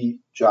see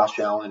Josh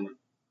Allen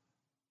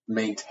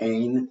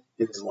maintain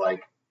his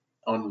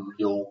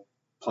unreal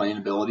playing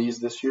abilities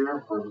this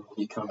year, or will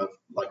he kind of,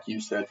 like you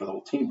said, for the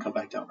whole team, come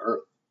back down to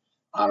earth?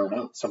 I don't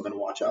know. Something to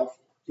watch out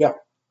for. Yeah,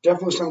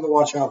 definitely something to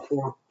watch out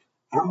for.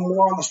 I'm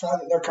more on the side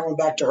that they're coming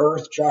back to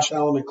earth, Josh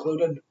Allen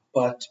included.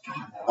 But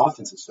that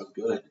offense is so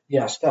good.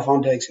 Yeah,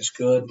 Stephon Diggs is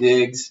good.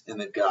 Diggs, and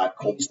they've got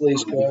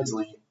Beasley's good.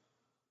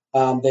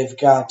 They've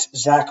got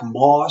Zach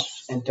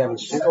Moss and Devin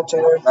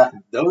Singletary.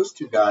 Those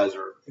two guys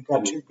are. They've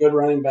got 2 good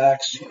running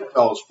backs. The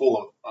NFL is full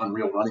of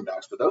unreal running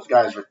backs, but those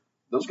guys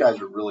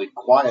are really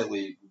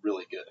quietly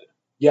really good.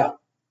 Yeah,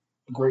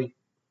 agreed.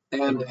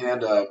 And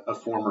a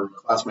former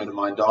classmate of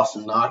mine,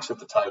 Dawson Knox, at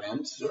the tight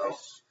end. So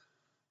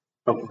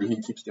hopefully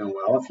he keeps doing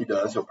well. If he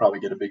does, he'll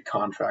probably get a big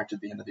contract at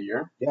the end of the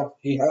year. Yeah,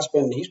 he has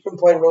been. He's been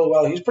playing really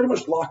well. He's pretty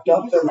much locked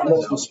up their number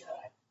one.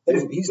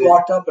 He's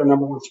locked up their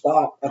number 1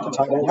 spot at the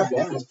tight end.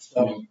 Yeah.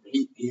 So. I mean,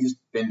 he's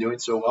been doing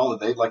so well that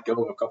they let go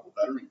of a couple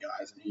veteran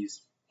guys, and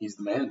he's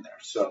the man there.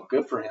 So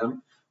good for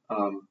him.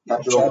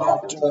 That shout out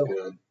offense is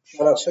good.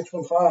 Shout out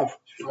 615.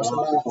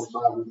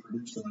 We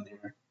produced them in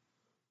here.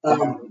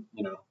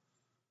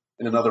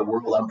 In another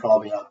world, I'm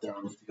probably out there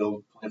on the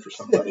field playing for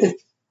somebody.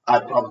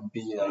 I'd probably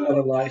be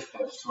another life.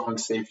 A strong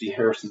safety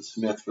Harrison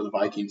Smith for the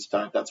Vikings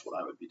type. That's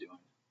what I would be doing.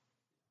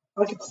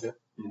 I can see it.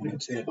 I can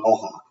see it. Ball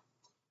hawk.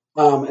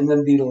 And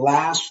then the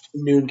last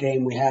noon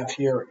game we have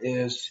here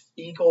is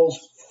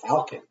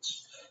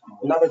Eagles-Falcons.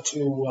 Another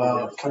 2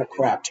 kind of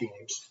crap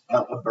teams.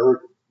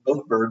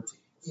 Both bird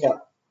teams. Yeah.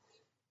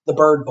 The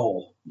Bird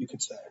Bowl, you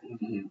could say.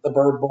 Mm-hmm. The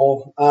Bird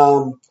Bowl.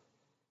 I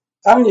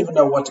don't even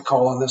know what to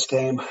call on this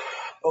game.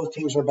 Both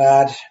teams are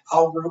bad.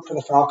 I'll root for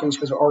the Falcons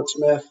because of Art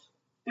Smith.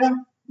 Yeah.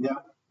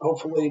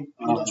 Hopefully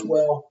he does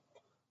well.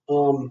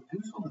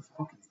 Who's on the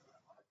Falcons?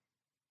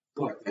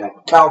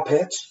 Kyle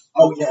Pitts.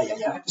 Oh yeah.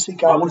 I have to see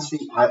Kyle. I want to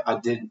see. I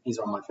did. He's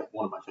on one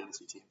of my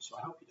fantasy teams, so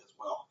I hope he does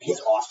well. He's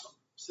awesome.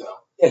 So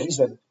yeah, he's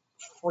a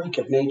freak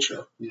of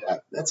nature. Yeah,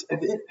 that's a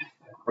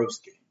gross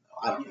game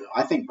though. I don't know.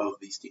 I think both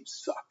of these teams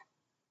suck.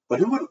 But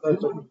who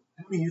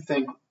do you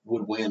think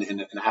would win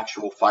in an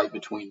actual fight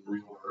between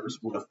real birds?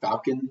 Would a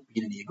Falcon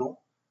beat an Eagle?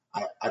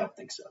 I don't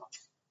think so.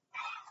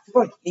 I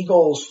feel like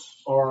Eagles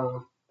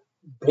are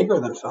bigger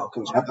than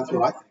Falcons. That's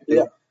what I think.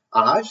 Yeah.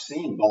 I've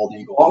seen bald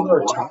eagles.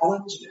 Longer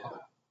talons. Yeah.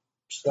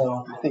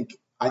 So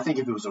I think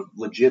if it was a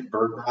legit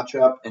bird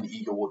matchup, an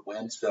eagle would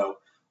win. So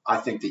I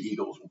think the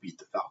Eagles will beat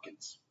the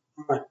Falcons.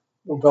 All right,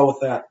 we'll go with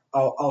that.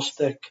 I'll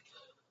stick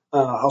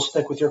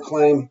with your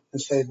claim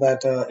and say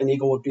that an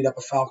eagle would beat up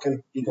a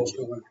falcon. Eagles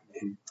will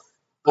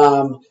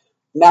win.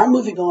 Now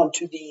moving on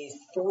to the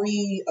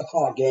 3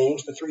 o'clock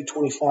games, the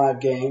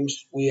 3:25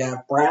 games. We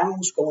have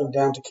Browns going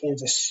down to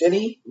Kansas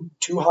City.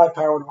 2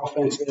 high-powered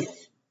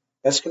offenses.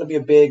 That's going to be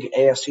a big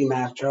AFC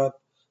matchup.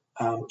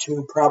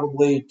 2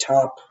 probably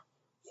top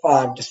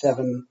 5 to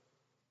 7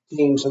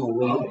 teams in the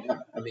league. Oh, yeah.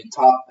 I mean,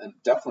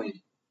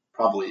 definitely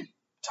probably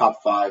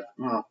top 5,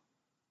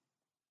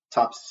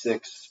 top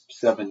 6,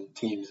 7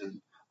 teams,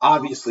 and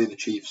obviously the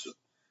Chiefs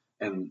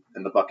and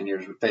the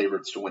Buccaneers are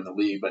favorites to win the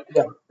league. But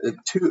yeah.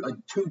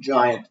 two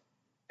giant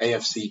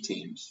AFC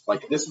teams.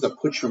 Like this is a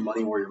put your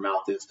money where your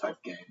mouth is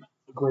type game.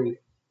 Agreed.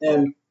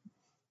 And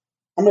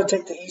I'm going to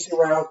take the easy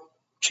route.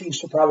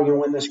 Chiefs are probably going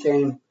to win this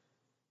game.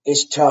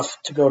 It's tough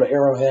to go to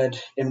Arrowhead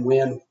and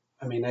win.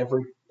 I mean,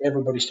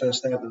 everybody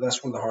says that, but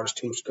that's one of the hardest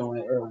teams to go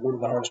in, or one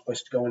of the hardest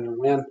places to go in and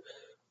win.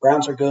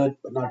 Browns are good,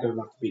 but not good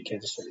enough to beat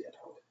Kansas City at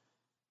home.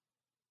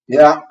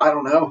 Yeah, I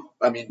don't know.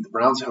 I mean, the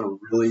Browns have a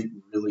really,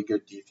 really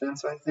good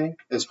defense, I think,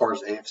 as far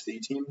as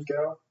AFC teams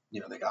go.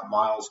 They got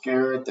Myles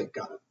Garrett. They've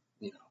got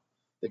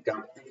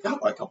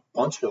like a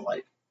bunch of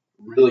like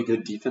really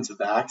good defensive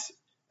backs,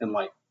 and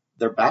like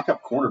their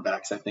backup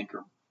cornerbacks, I think,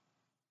 are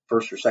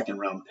first or second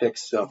round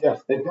picks. So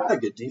they've got a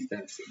good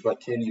defense,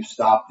 but can you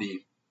stop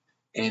the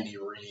Andy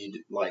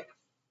Reid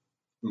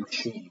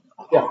machine.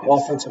 Yeah,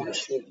 offensive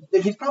machine.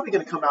 He's probably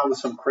going to come out with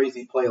some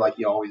crazy play like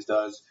he always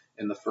does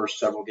in the first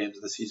several games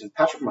of the season.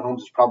 Patrick Mahomes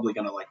is probably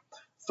going to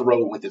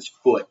throw it with his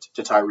foot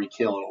to Tyreek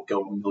Hill and it'll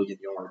go a million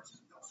yards and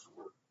he'll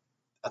score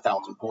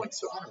 1,000 points.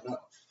 So I don't know.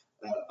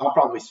 I'll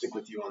probably stick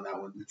with you on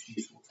that one. The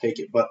Chiefs will take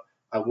it, but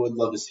I would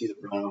love to see the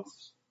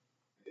Browns.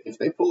 If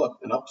they pull up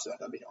an upset,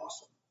 that'd be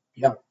awesome.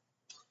 Yeah.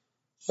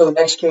 So the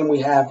next game we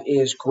have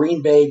is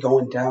Green Bay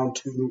going down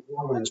to New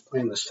Orleans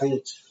playing the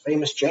Saints.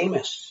 Famous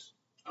Jameis.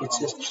 It's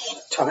his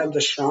time to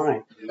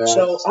shine. Yes.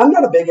 So I'm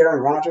not a big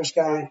Aaron Rodgers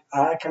guy.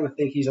 I kind of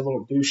think he's a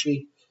little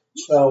douchey.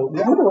 So I'm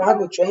going to ride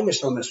with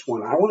Jameis on this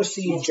one. I want to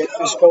see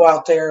Jameis go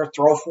out there,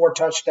 throw 4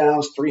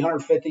 touchdowns,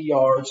 350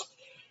 yards,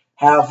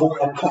 have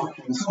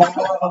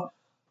Kamara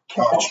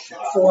catch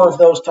 4 of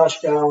those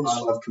touchdowns.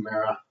 I love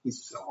Kamara.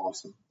 He's so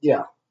awesome.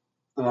 Yeah.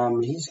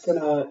 He's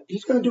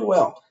gonna do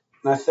well.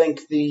 And I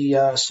think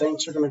the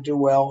Saints are going to do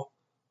well.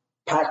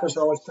 Packers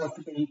are always tough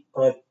to beat,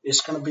 but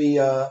it's going to be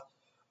a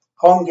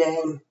home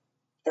game.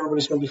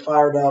 Everybody's going to be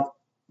fired up.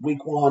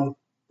 Week 1,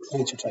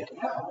 Saints are taking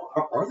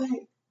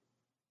it.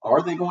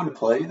 Are they going to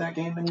play that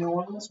game in New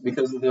Orleans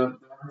because of the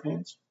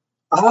Hurricanes?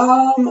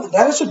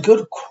 That is a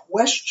good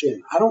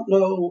question. I don't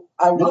know.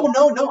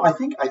 No. I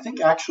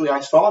think actually I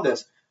saw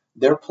this.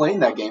 They're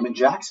playing that game in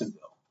Jacksonville.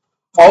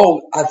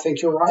 Oh, I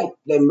think you're right.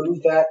 They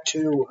moved that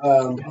to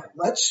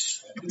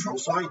neutral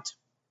site.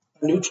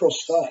 Neutral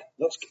site.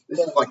 This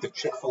is like the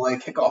Chick-fil-A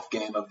kickoff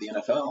game of the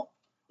NFL,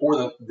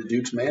 or the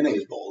Duke's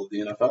Mayonnaise Bowl of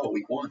the NFL,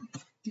 Week 1.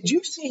 Did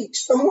you see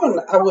someone?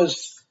 It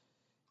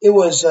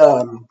was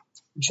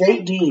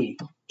JD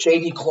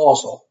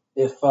Clausel.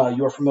 If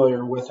you're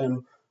familiar with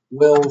him,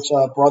 Will's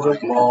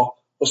brother-in-law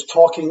was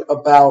talking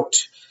about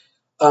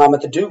at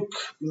the Duke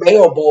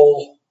Mayo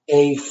Bowl.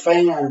 A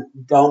fan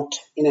dumped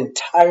an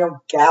entire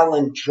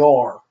gallon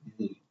jar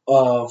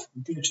of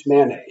Duke's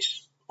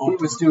mayonnaise. He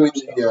was doing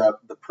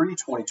the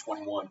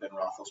pre-2021 Ben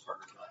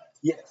Roethlisberger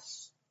diet.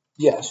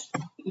 Yes.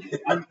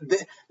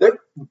 There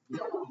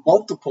were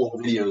multiple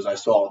videos I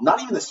saw,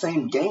 not even the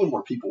same game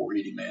where people were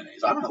eating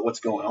mayonnaise. I don't know what's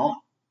going on.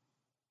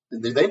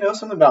 Did they know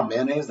something about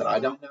mayonnaise that I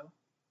don't know?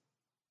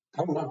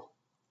 I don't know.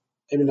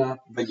 Maybe not.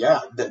 But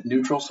yeah, that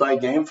neutral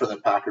site game for the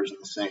Packers and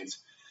the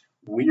Saints.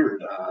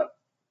 Weird.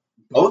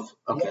 Both?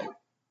 Okay. Yeah.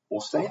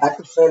 Well, Saints.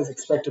 Packers fans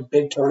expect a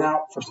big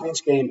turnout for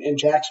Saints game in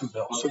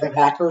Jacksonville. Okay. So the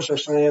Packers are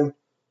saying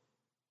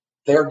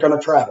they're going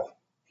to travel.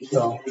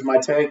 So here's my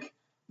take.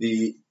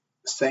 The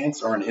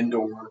Saints are an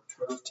indoor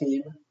turf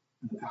team.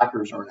 The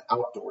Packers are an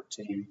outdoor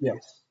team.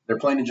 Yes. They're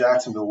playing in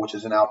Jacksonville, which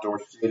is an outdoor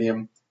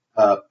stadium.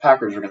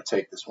 Packers are going to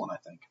take this one, I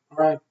think. All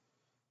right.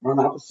 We're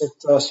on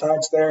opposite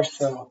sides there.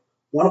 So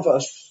one of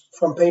us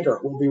from Pay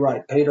Dirt will be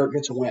right. Pay Dirt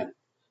gets a win.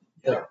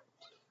 Yeah.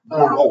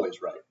 We're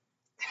always right.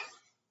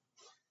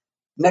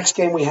 Next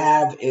game we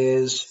have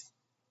is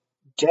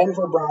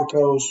Denver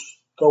Broncos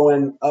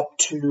going up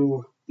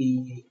to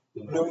the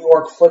New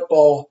York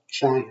Football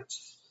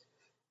Giants.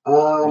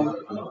 Another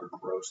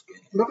gross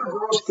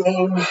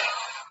game.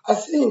 I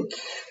think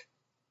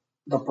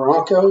the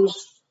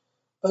Broncos,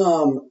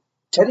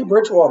 Teddy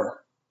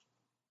Bridgewater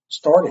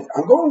started.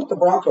 I'm going with the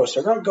Broncos.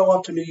 They're going to go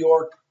up to New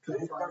York.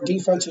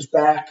 Defense is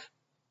back.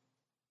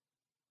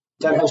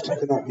 Denver's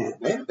taking that game.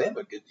 They have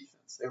a good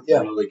defense. They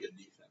have really good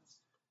defense.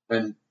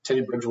 And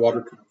Teddy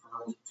Bridgewater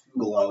confirmed 2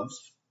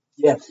 gloves.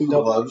 Yeah, 2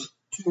 gloves.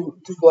 Two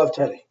glove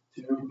Teddy.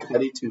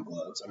 Teddy, 2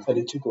 gloves.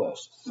 Teddy, 2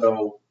 gloves.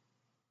 So,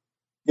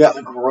 yeah,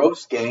 the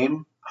gross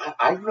game.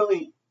 I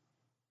really,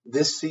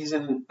 this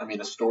season, I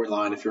mean, a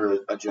storyline, if you're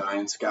a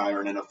Giants guy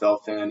or an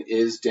NFL fan,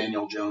 is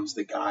Daniel Jones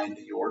the guy in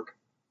New York?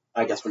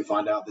 I guess we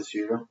find out this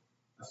year,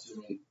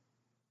 assuming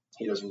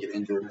he doesn't get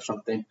injured or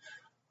something.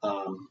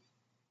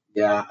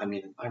 Yeah, I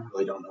mean, I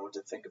really don't know what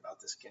to think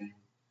about this game.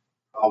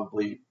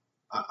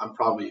 I'm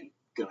probably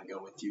going to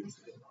go with you.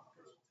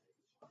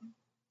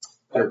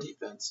 Better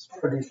defense.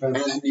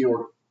 And New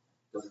York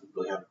doesn't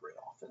really have a great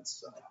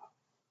offense. So.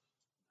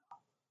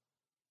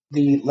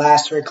 The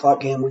last 3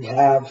 o'clock game we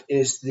have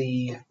is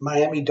the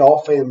Miami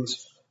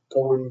Dolphins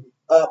going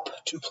up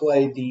to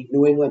play the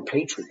New England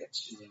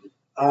Patriots.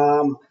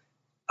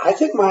 I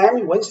think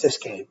Miami wins this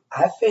game.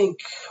 I think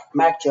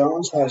Mac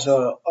Jones has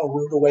a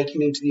rude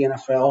awakening to the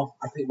NFL.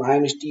 I think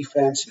Miami's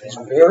defense is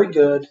very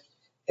good,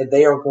 and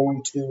they are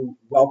going to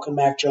welcome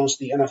Mac Jones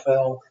to the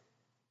NFL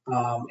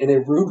in a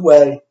rude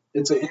way.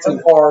 It's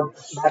hard,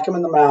 smack him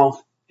in the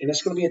mouth, and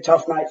it's going to be a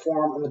tough night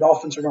for him, and the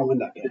Dolphins are going to win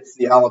that game. It's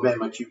the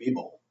Alabama QB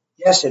Bowl.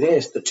 Yes, it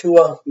is. The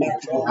Tua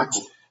Mac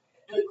Jones.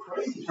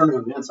 Crazy turn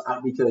of events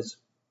because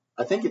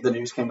I think the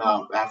news came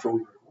out after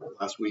we recorded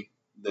last week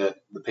that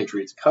the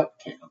Patriots cut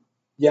Cam.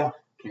 Yeah.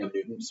 Cam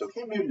Newton. So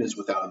Cam Newton is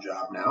without a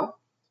job now.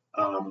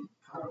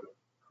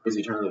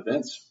 Crazy turn of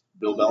events.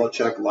 Bill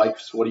Belichick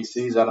likes what he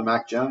sees out of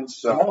Mac Jones.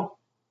 So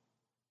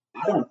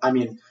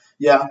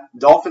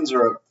Dolphins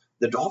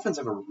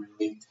have a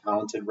really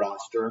talented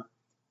roster.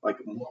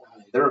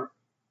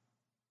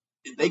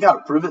 They got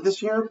to prove it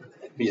this year.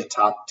 They'd be a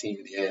top team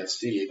in the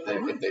AFC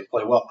if they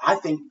play well. I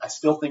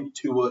still think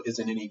Tua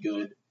isn't any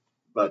good,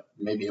 but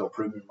maybe he'll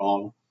prove me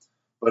wrong.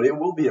 But it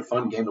will be a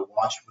fun game to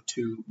watch with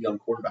two young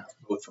quarterbacks,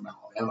 both from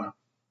Alabama.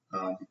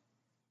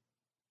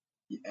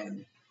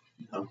 And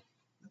the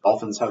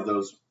Dolphins have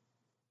those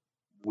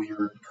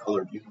weird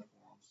colored uniforms.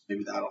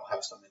 Maybe that'll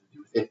have something to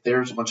do with it. If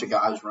there's a bunch of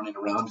guys running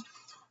around,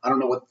 I don't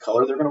know what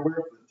color they're going to wear,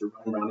 but if they're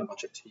running around in a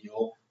bunch of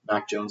teal,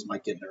 Mac Jones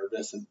might get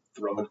nervous and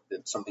throw it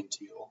at something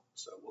teal.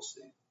 So we'll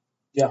see.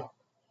 Yeah.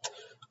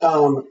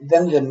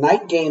 Then the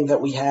night game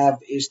that we have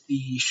is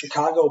the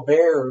Chicago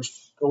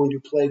Bears going to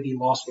play the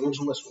Los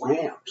Angeles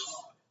Rams.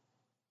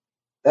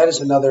 That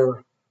is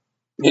another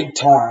big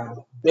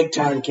time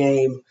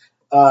game.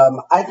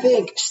 I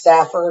think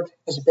Stafford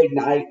is a big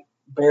night.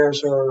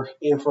 Bears are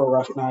in for a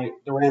rough night.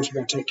 The Rams are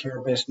going to take care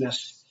of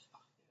business.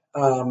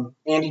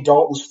 Andy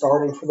Dalton's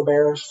starting for the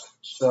Bears,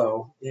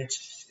 so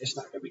it's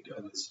not going to be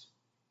good. It's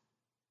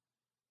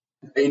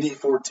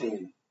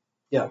AD-14.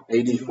 Yeah.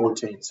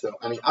 AD-14. So,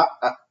 I mean,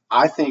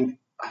 I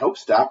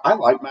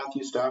like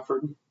Matthew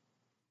Stafford.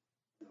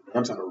 The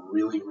Rams have a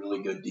really,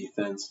 really good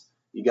defense.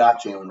 You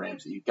got Jalen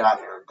Ramsey. You got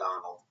Aaron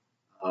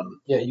Donald.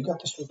 Yeah, you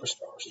got the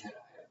superstars. Yeah.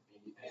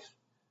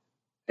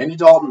 Andy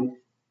Dalton,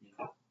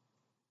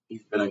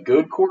 he's been a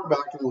good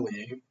quarterback in the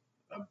league,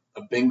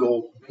 a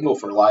Bengal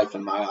for life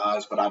in my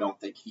eyes, but I don't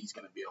think he's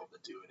going to be able to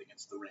do it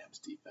against the Rams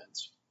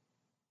defense.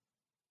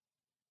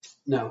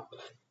 No.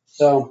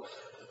 So,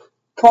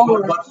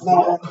 Color. But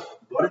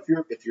if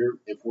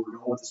we're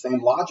going with the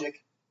same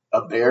logic,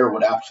 a Bear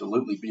would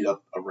absolutely beat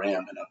up a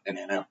Ram in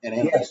an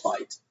animal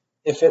fight.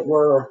 If it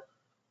were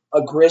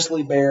a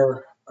grizzly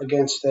bear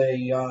against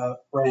a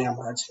ram,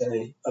 I'd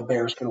say a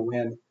bear's going to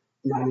win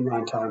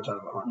 99 times out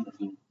of 100.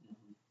 Mm-hmm.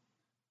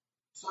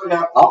 So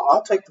yeah,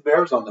 I'll take the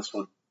Bears on this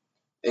one.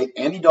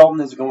 Andy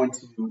Dalton is going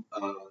to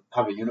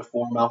have a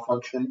uniform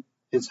malfunction.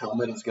 His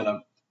helmet is going to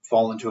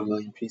fall into a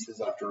million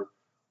pieces after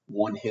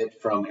one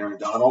hit from Aaron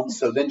Donald.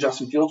 So then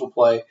Justin Fields will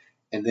play,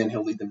 and then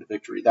he'll lead them to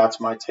victory. That's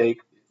my take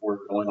if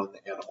we're going on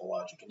the animal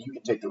logic. And you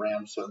can take the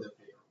Rams so that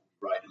they're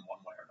right in one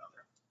way or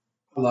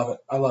another.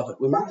 I love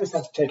it. We might just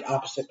have to take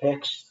opposite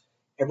picks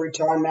every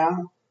time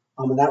now.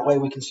 And that way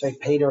we can say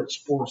Pay Dirt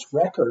Sports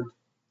record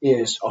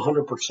is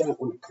 100%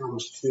 when it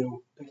comes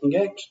to picking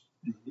games.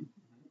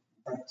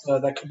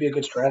 Mm-hmm. That could be a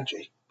good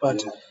strategy.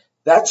 But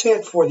that's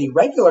it for the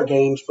regular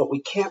games, but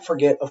we can't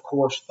forget, of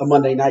course, the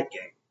Monday night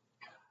game.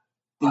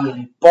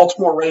 The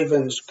Baltimore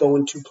Ravens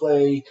going to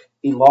play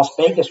the Las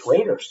Vegas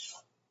Raiders.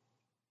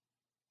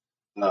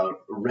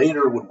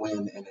 Raider would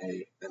win in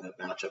a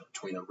matchup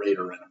between a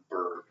Raider and a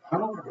bird. I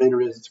don't know what a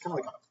Raider is. It's kind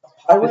of like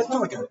a pirate. It's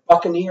not like a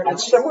Buccaneer.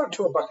 It's similar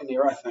to a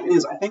Buccaneer, I think. It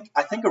is. I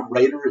think a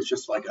Raider is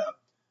just like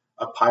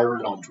a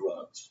pirate on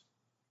drugs.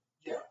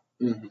 Yeah.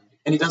 Mm-hmm.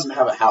 And he doesn't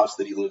have a house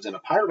that he lives in. A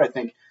pirate, I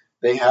think,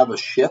 they have a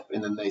ship,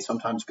 and then they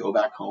sometimes go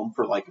back home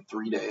for like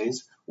 3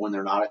 days when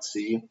they're not at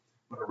sea.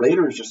 But a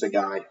Raider is just a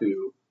guy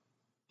who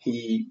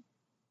he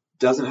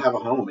doesn't have a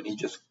home, and he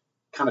just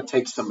kind of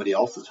takes somebody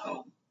else's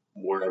home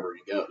wherever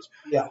he goes.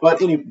 Yeah.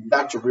 But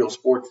back to real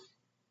sports,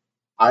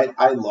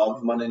 I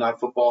love Monday Night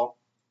Football.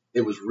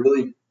 It was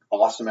really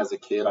awesome as a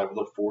kid. I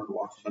looked forward to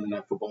watching Monday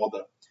Night Football.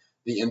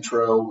 The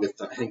intro with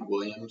Hank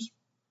Williams.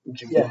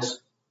 Yes.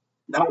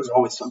 That was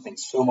always something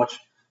so much.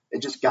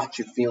 It just got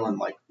you feeling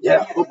like,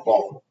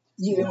 football.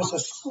 It was a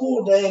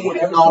school day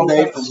and all day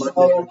everything was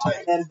slow,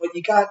 but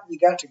you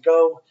got to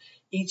go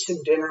eat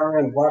some dinner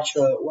and watch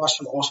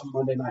some awesome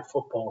Monday Night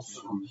Football.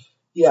 So,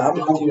 yeah, I'm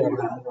with you on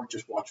that. Or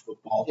just watch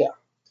football. Yeah.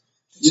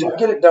 So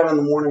get it done in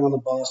the morning on the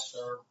bus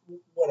or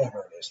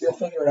whatever it is. You'll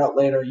figure it out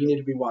later. You need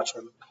to be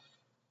watching.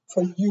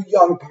 For you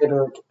young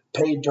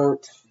pay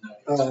dirt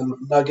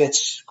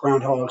nuggets,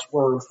 groundhogs,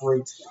 worms,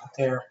 roots out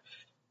there,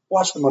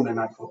 watch the Monday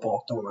Night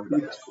Football. Don't worry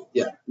about it.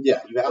 Yeah,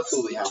 you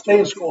absolutely have to. Stay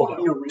in school.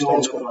 Be a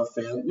real NFL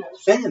fan.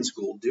 Stay in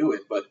school, do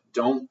it, but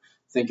don't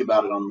think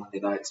about it on Monday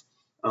nights.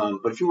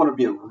 But if you want to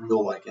be a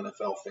real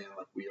NFL fan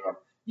like we are,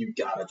 you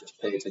gotta just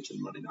pay attention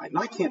to Monday night. And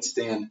I can't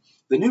stand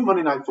the new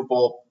Monday Night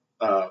Football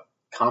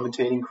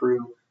commentating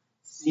crew.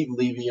 Steve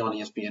Levy on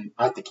ESPN.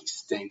 I think he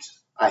stinks.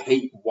 I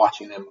hate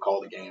watching them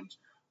call the games.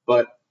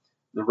 But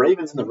the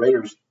Ravens and the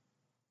Raiders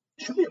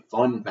should be a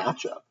fun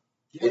matchup.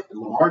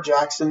 Lamar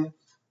Jackson,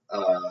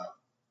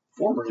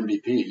 former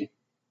MVP.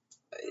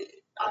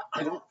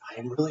 I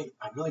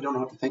really don't know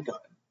what to think of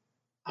him.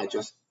 I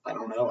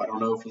don't know. I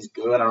don't know if he's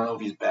good. I don't know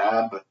if he's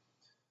bad.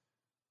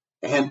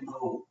 And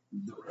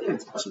the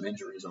Ravens have some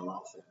injuries on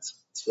offense.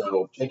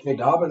 So J.K.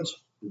 Dobbins,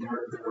 their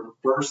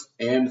first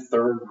and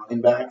third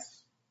running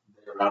backs,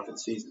 they're out for the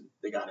season.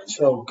 They got injured.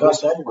 So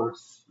Gus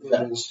Edwards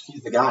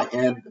he's the guy.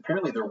 And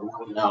apparently they're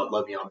working out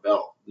Le'Veon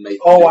Bell.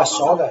 I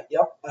saw that.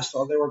 Yep, I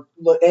saw they were,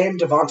 and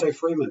Devontae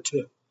Freeman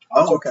too.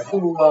 Oh, okay.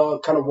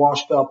 Two kind of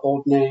washed up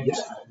old names.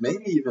 Yeah,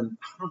 maybe even,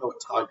 I don't know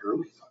what Todd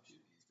Gurley's up to.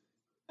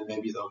 And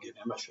maybe they'll give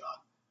him a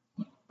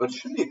shot. But it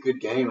should be a good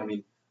game. I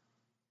mean,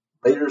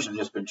 Raiders have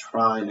just been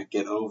trying to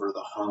get over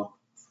the hump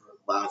for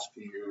the last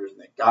few years.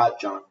 And they got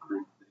John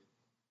Gruden.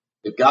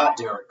 They've got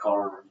Derek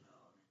Carr.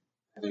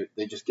 And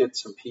they just get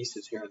some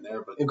pieces here and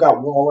there. But they've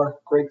got Waller,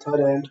 great tight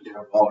end.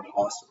 Yeah, Waller's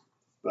awesome.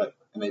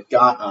 And they've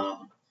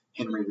got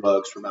Henry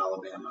Ruggs from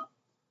Alabama.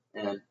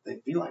 and they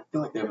feel like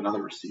they have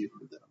another receiver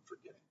that I'm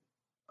forgetting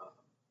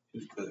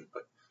who's good.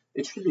 But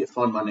it should be a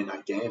fun Monday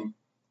night game.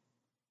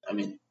 I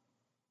mean,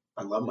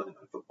 I love Monday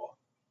Night Football.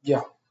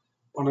 Yeah,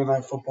 Monday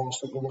Night Football is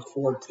something to look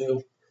forward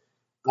to.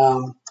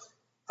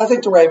 I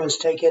think the Ravens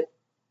take it.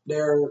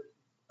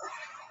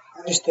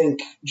 I just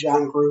think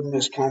John Gruden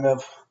has kind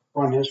of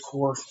run his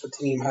course. The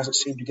team hasn't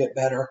seemed to get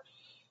better.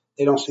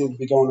 They don't seem to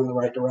be going in the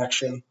right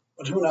direction.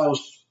 But who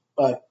knows?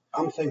 But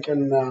I'm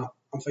thinking the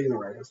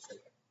Ravens take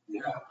it.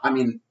 Yeah, I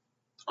mean,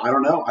 I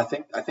don't know. I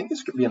think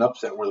this could be an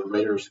upset where the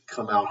Raiders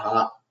come out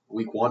hot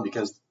week one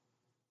because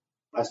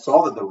I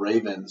saw that the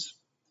Ravens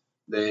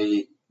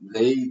they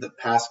the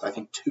past I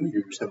think 2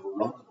 years have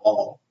run the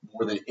ball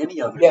more than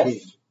any other Yes.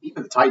 team.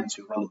 Even the Titans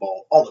who run the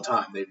ball all the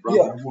time. They run.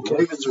 Yeah, The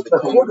Ravens are the their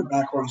king.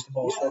 quarterback runs the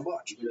ball so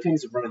much. The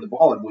kings of running the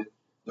ball, and with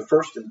the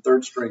first and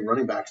third string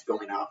running backs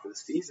going out for the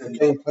season, The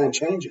game plan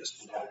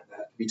changes. that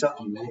could be tough.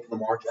 You make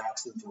Lamar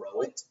Jackson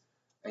throw it,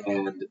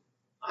 and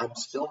I'm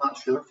still not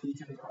sure if he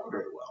can throw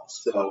very well.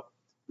 So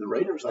the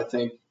Raiders, I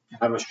think,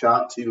 have a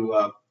shot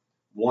to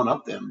one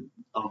up them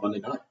on Monday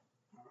night.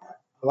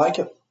 I like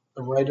it.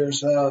 The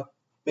Raiders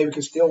maybe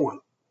can steal one.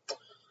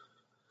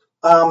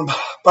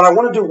 But I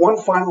want to do one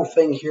final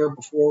thing here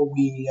before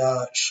we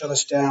shut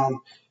us down.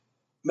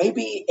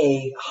 Maybe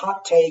a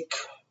hot take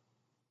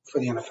for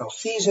the NFL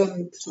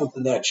season,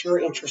 something that you're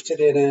interested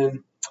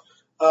in.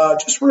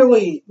 Just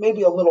really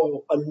maybe a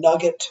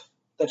nugget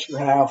that you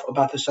have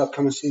about this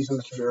upcoming season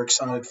that you're very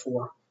excited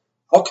for.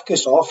 I'll kick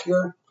us off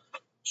here.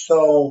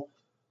 So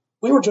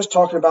we were just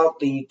talking about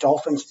the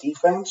Dolphins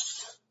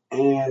defense,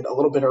 and a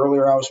little bit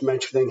earlier I was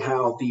mentioning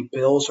how the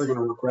Bills are going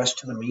to regress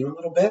to the mean a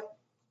little bit.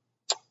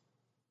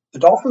 The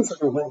Dolphins are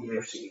going to win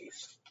the AFC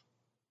East.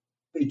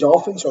 The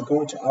Dolphins are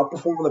going to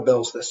outperform the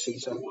Bills this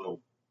season.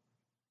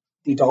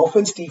 The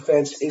Dolphins'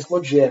 defense is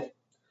legit.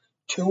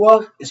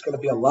 Tua is going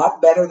to be a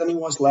lot better than he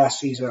was last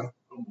season.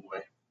 Oh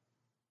boy!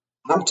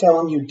 I'm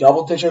telling you,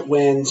 double-digit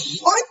wins.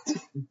 What?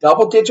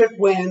 Double-digit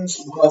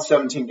wins. Well,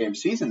 17-game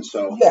season,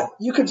 so Yeah,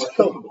 you could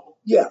still.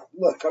 Yeah,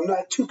 look, I'm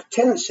not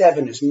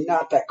 10-7 is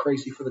not that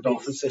crazy for the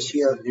Dolphins this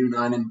year. New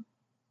 9-7.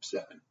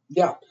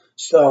 Yeah,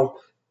 so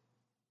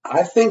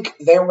I think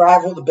they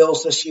rival the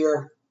Bills this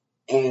year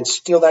and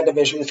steal that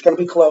division. It's going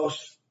to be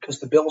close because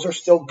the Bills are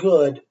still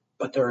good,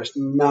 but they're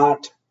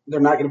not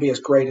going to be as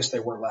great as they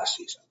were last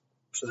season.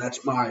 So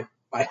that's my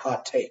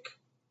hot take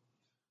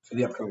for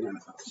the upcoming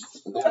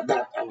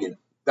NFL.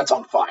 That's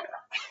on fire.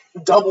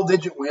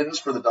 Double-digit wins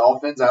for the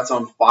Dolphins. That's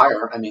on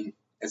fire. I mean,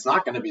 it's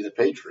not going to be the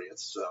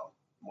Patriots. So,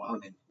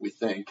 we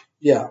think.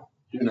 Yeah.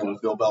 Who knows?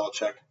 Bill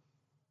Belichick.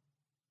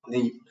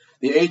 The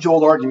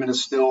age-old argument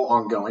is still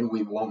ongoing.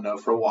 We won't know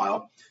for a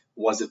while.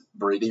 Was it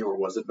Brady or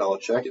was it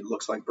Belichick? It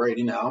looks like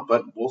Brady now,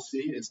 but we'll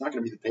see. It's not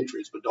going to be the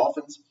Patriots, but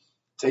Dolphins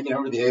taking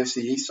over the AFC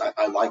East.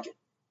 I like it.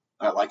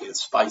 I like it.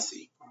 It's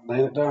spicy.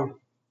 Lay it down.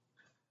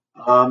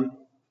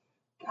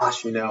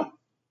 Gosh,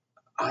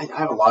 I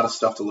have a lot of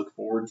stuff to look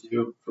forward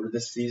to for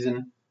this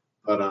season,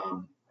 but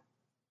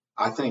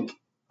I think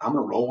I'm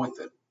going to roll with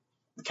it.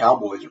 The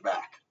Cowboys are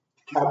back.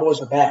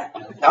 Cowboys are back.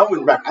 The Cowboys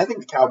are back. I think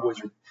the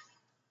Cowboys are.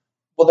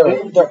 Well,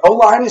 their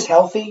O-line is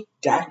healthy.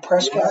 Dak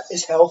Prescott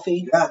is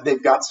healthy. Yeah,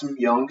 they've got some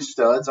young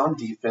studs on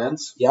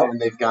defense. Yep.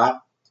 And they've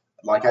got,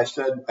 like I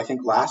said, I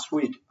think last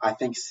week, I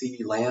think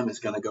CeeDee Lamb is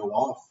going to go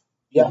off.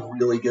 Yeah. He's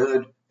really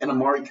good. And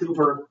Amari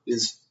Cooper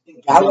is.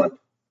 Gallup.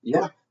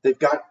 Yeah, they've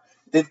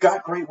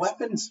got great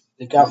weapons.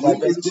 They've got He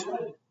weapons. is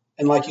good.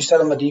 And like you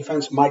said on the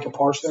defense, Micah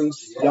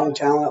Parsons, young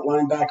talent,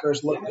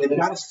 linebackers. Look, They've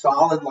got a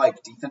solid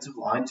defensive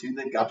line too.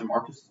 They've got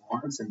DeMarcus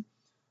Lawrence and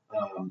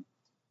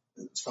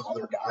some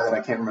other guy that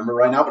I can't remember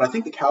right now. But I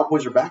think the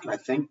Cowboys are back, and I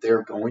think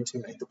they're going to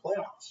make the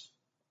playoffs.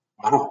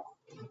 Wow.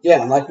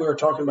 Yeah, and like we were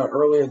talking about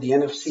earlier, the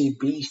NFC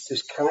Beast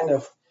is kind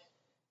of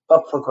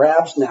up for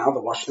grabs now.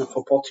 The Washington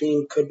football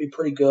team could be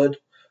pretty good,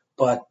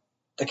 but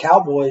the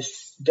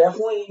Cowboys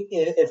definitely,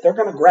 if they're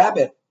going to grab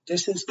it,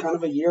 this is kind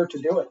of a year to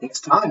do it. It's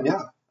time,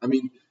 yeah. I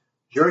mean,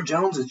 Jerry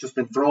Jones has just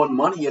been throwing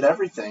money at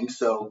everything.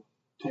 So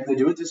if they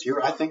do it this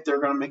year, I think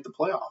they're going to make the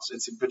playoffs.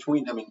 It's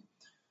between,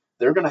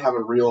 they're going to have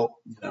a real,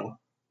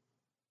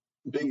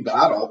 big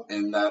battle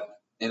in that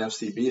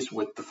NFC Beast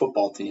with the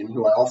football team,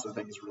 who I also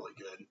think is really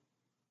good,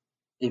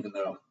 even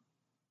though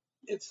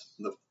it's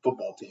the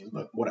football team,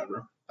 but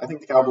whatever. I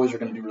think the Cowboys are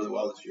going to do really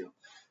well this year.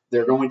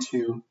 They're going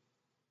to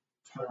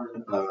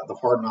turn the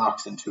Hard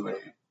Knocks into a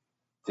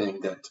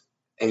thing that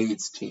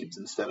aids teams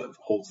instead of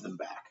holds them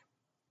back.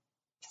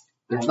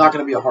 There's not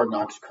going to be a Hard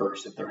Knocks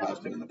curse if there has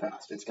been in the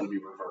past. It's going to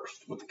be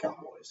reversed with the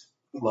Cowboys.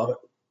 Love it.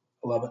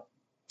 Love it.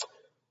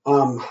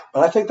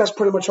 But I think that's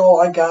pretty much all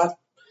I got.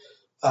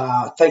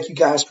 Thank you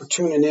guys for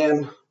tuning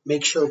in.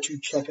 Make sure to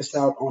check us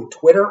out on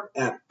Twitter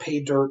at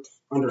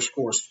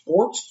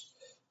paydirt_sports.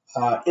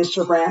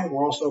 Instagram,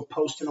 we're also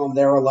posting on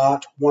there a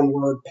lot. One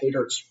word,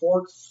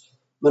 paydirtsports.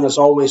 And as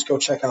always, go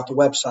check out the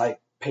website,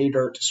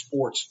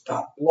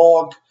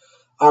 paydirtsports.blog.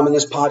 And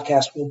this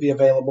podcast will be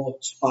available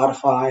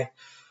Spotify,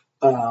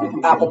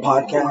 Apple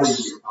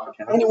Podcasts,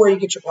 anywhere you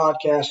get your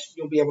podcasts,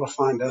 you'll be able to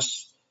find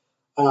us.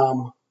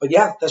 But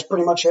yeah, that's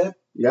pretty much it.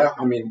 Yeah,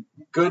 I mean,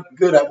 good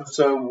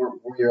episode.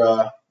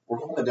 We're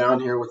holding it down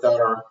here without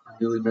our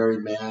newly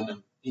married man,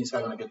 and he's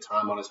having a good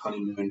time on his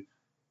honeymoon.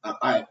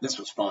 This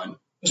was fun.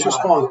 This was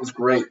fun. It was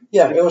great.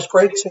 Yeah, it was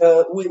great.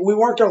 We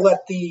weren't going to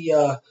let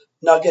the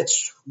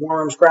Nuggets,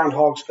 Worms,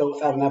 Groundhogs go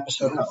without an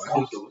episode. No,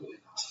 absolutely.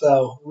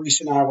 So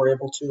Reese and I were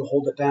able to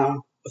hold it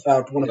down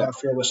without one of our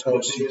fearless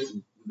hosts.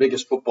 The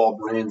biggest football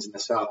brains in the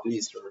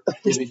Southeast are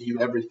giving you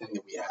everything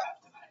that we have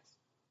tonight.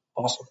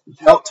 Awesome.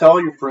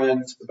 Tell your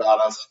friends about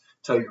us.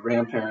 Tell your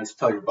grandparents.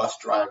 Tell your bus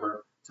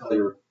driver. Tell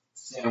your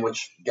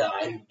sandwich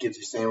guy who gives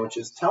you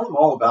sandwiches. Tell them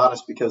all about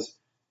us because,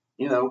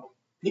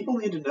 people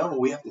need to know what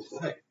we have to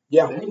say.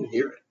 Yeah. They need to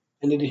hear it.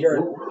 I need to hear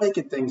it. We're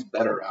making things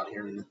better out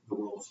here in the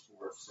world of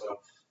sports. So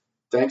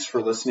thanks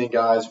for listening,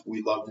 guys.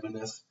 We love doing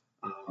this.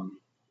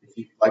 If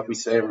you, like we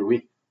say every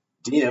week,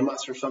 DM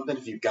us or something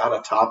if you've got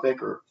a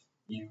topic or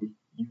you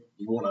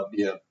want to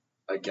be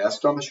a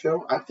guest on the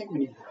show. I think we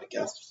need to have a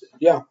guest soon.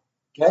 Yeah.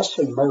 Guests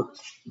and merch.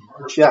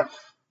 Yeah.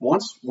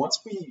 Once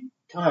we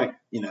kind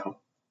of,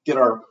 get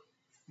our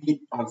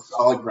feet on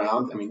solid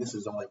ground. I mean, this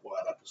is only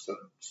episode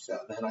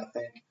 7, I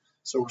think.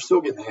 So we're still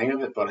getting the hang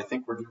of it, but I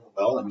think we're doing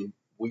well. I mean,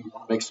 we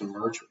want to make some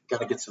merch. We've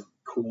got to get some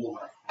cool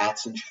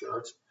hats and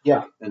shirts.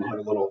 Yeah. And have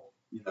a little,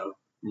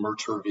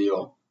 merch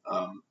reveal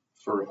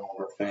for all of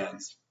our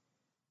fans.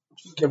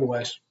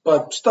 Giveaways.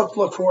 But stuff to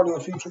look forward to in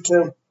the future,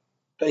 too.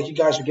 Thank you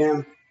guys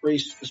again.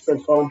 Reese, it's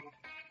been fun.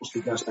 We'll see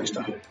you guys next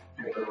time.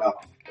 Later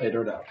out.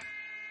 Later out.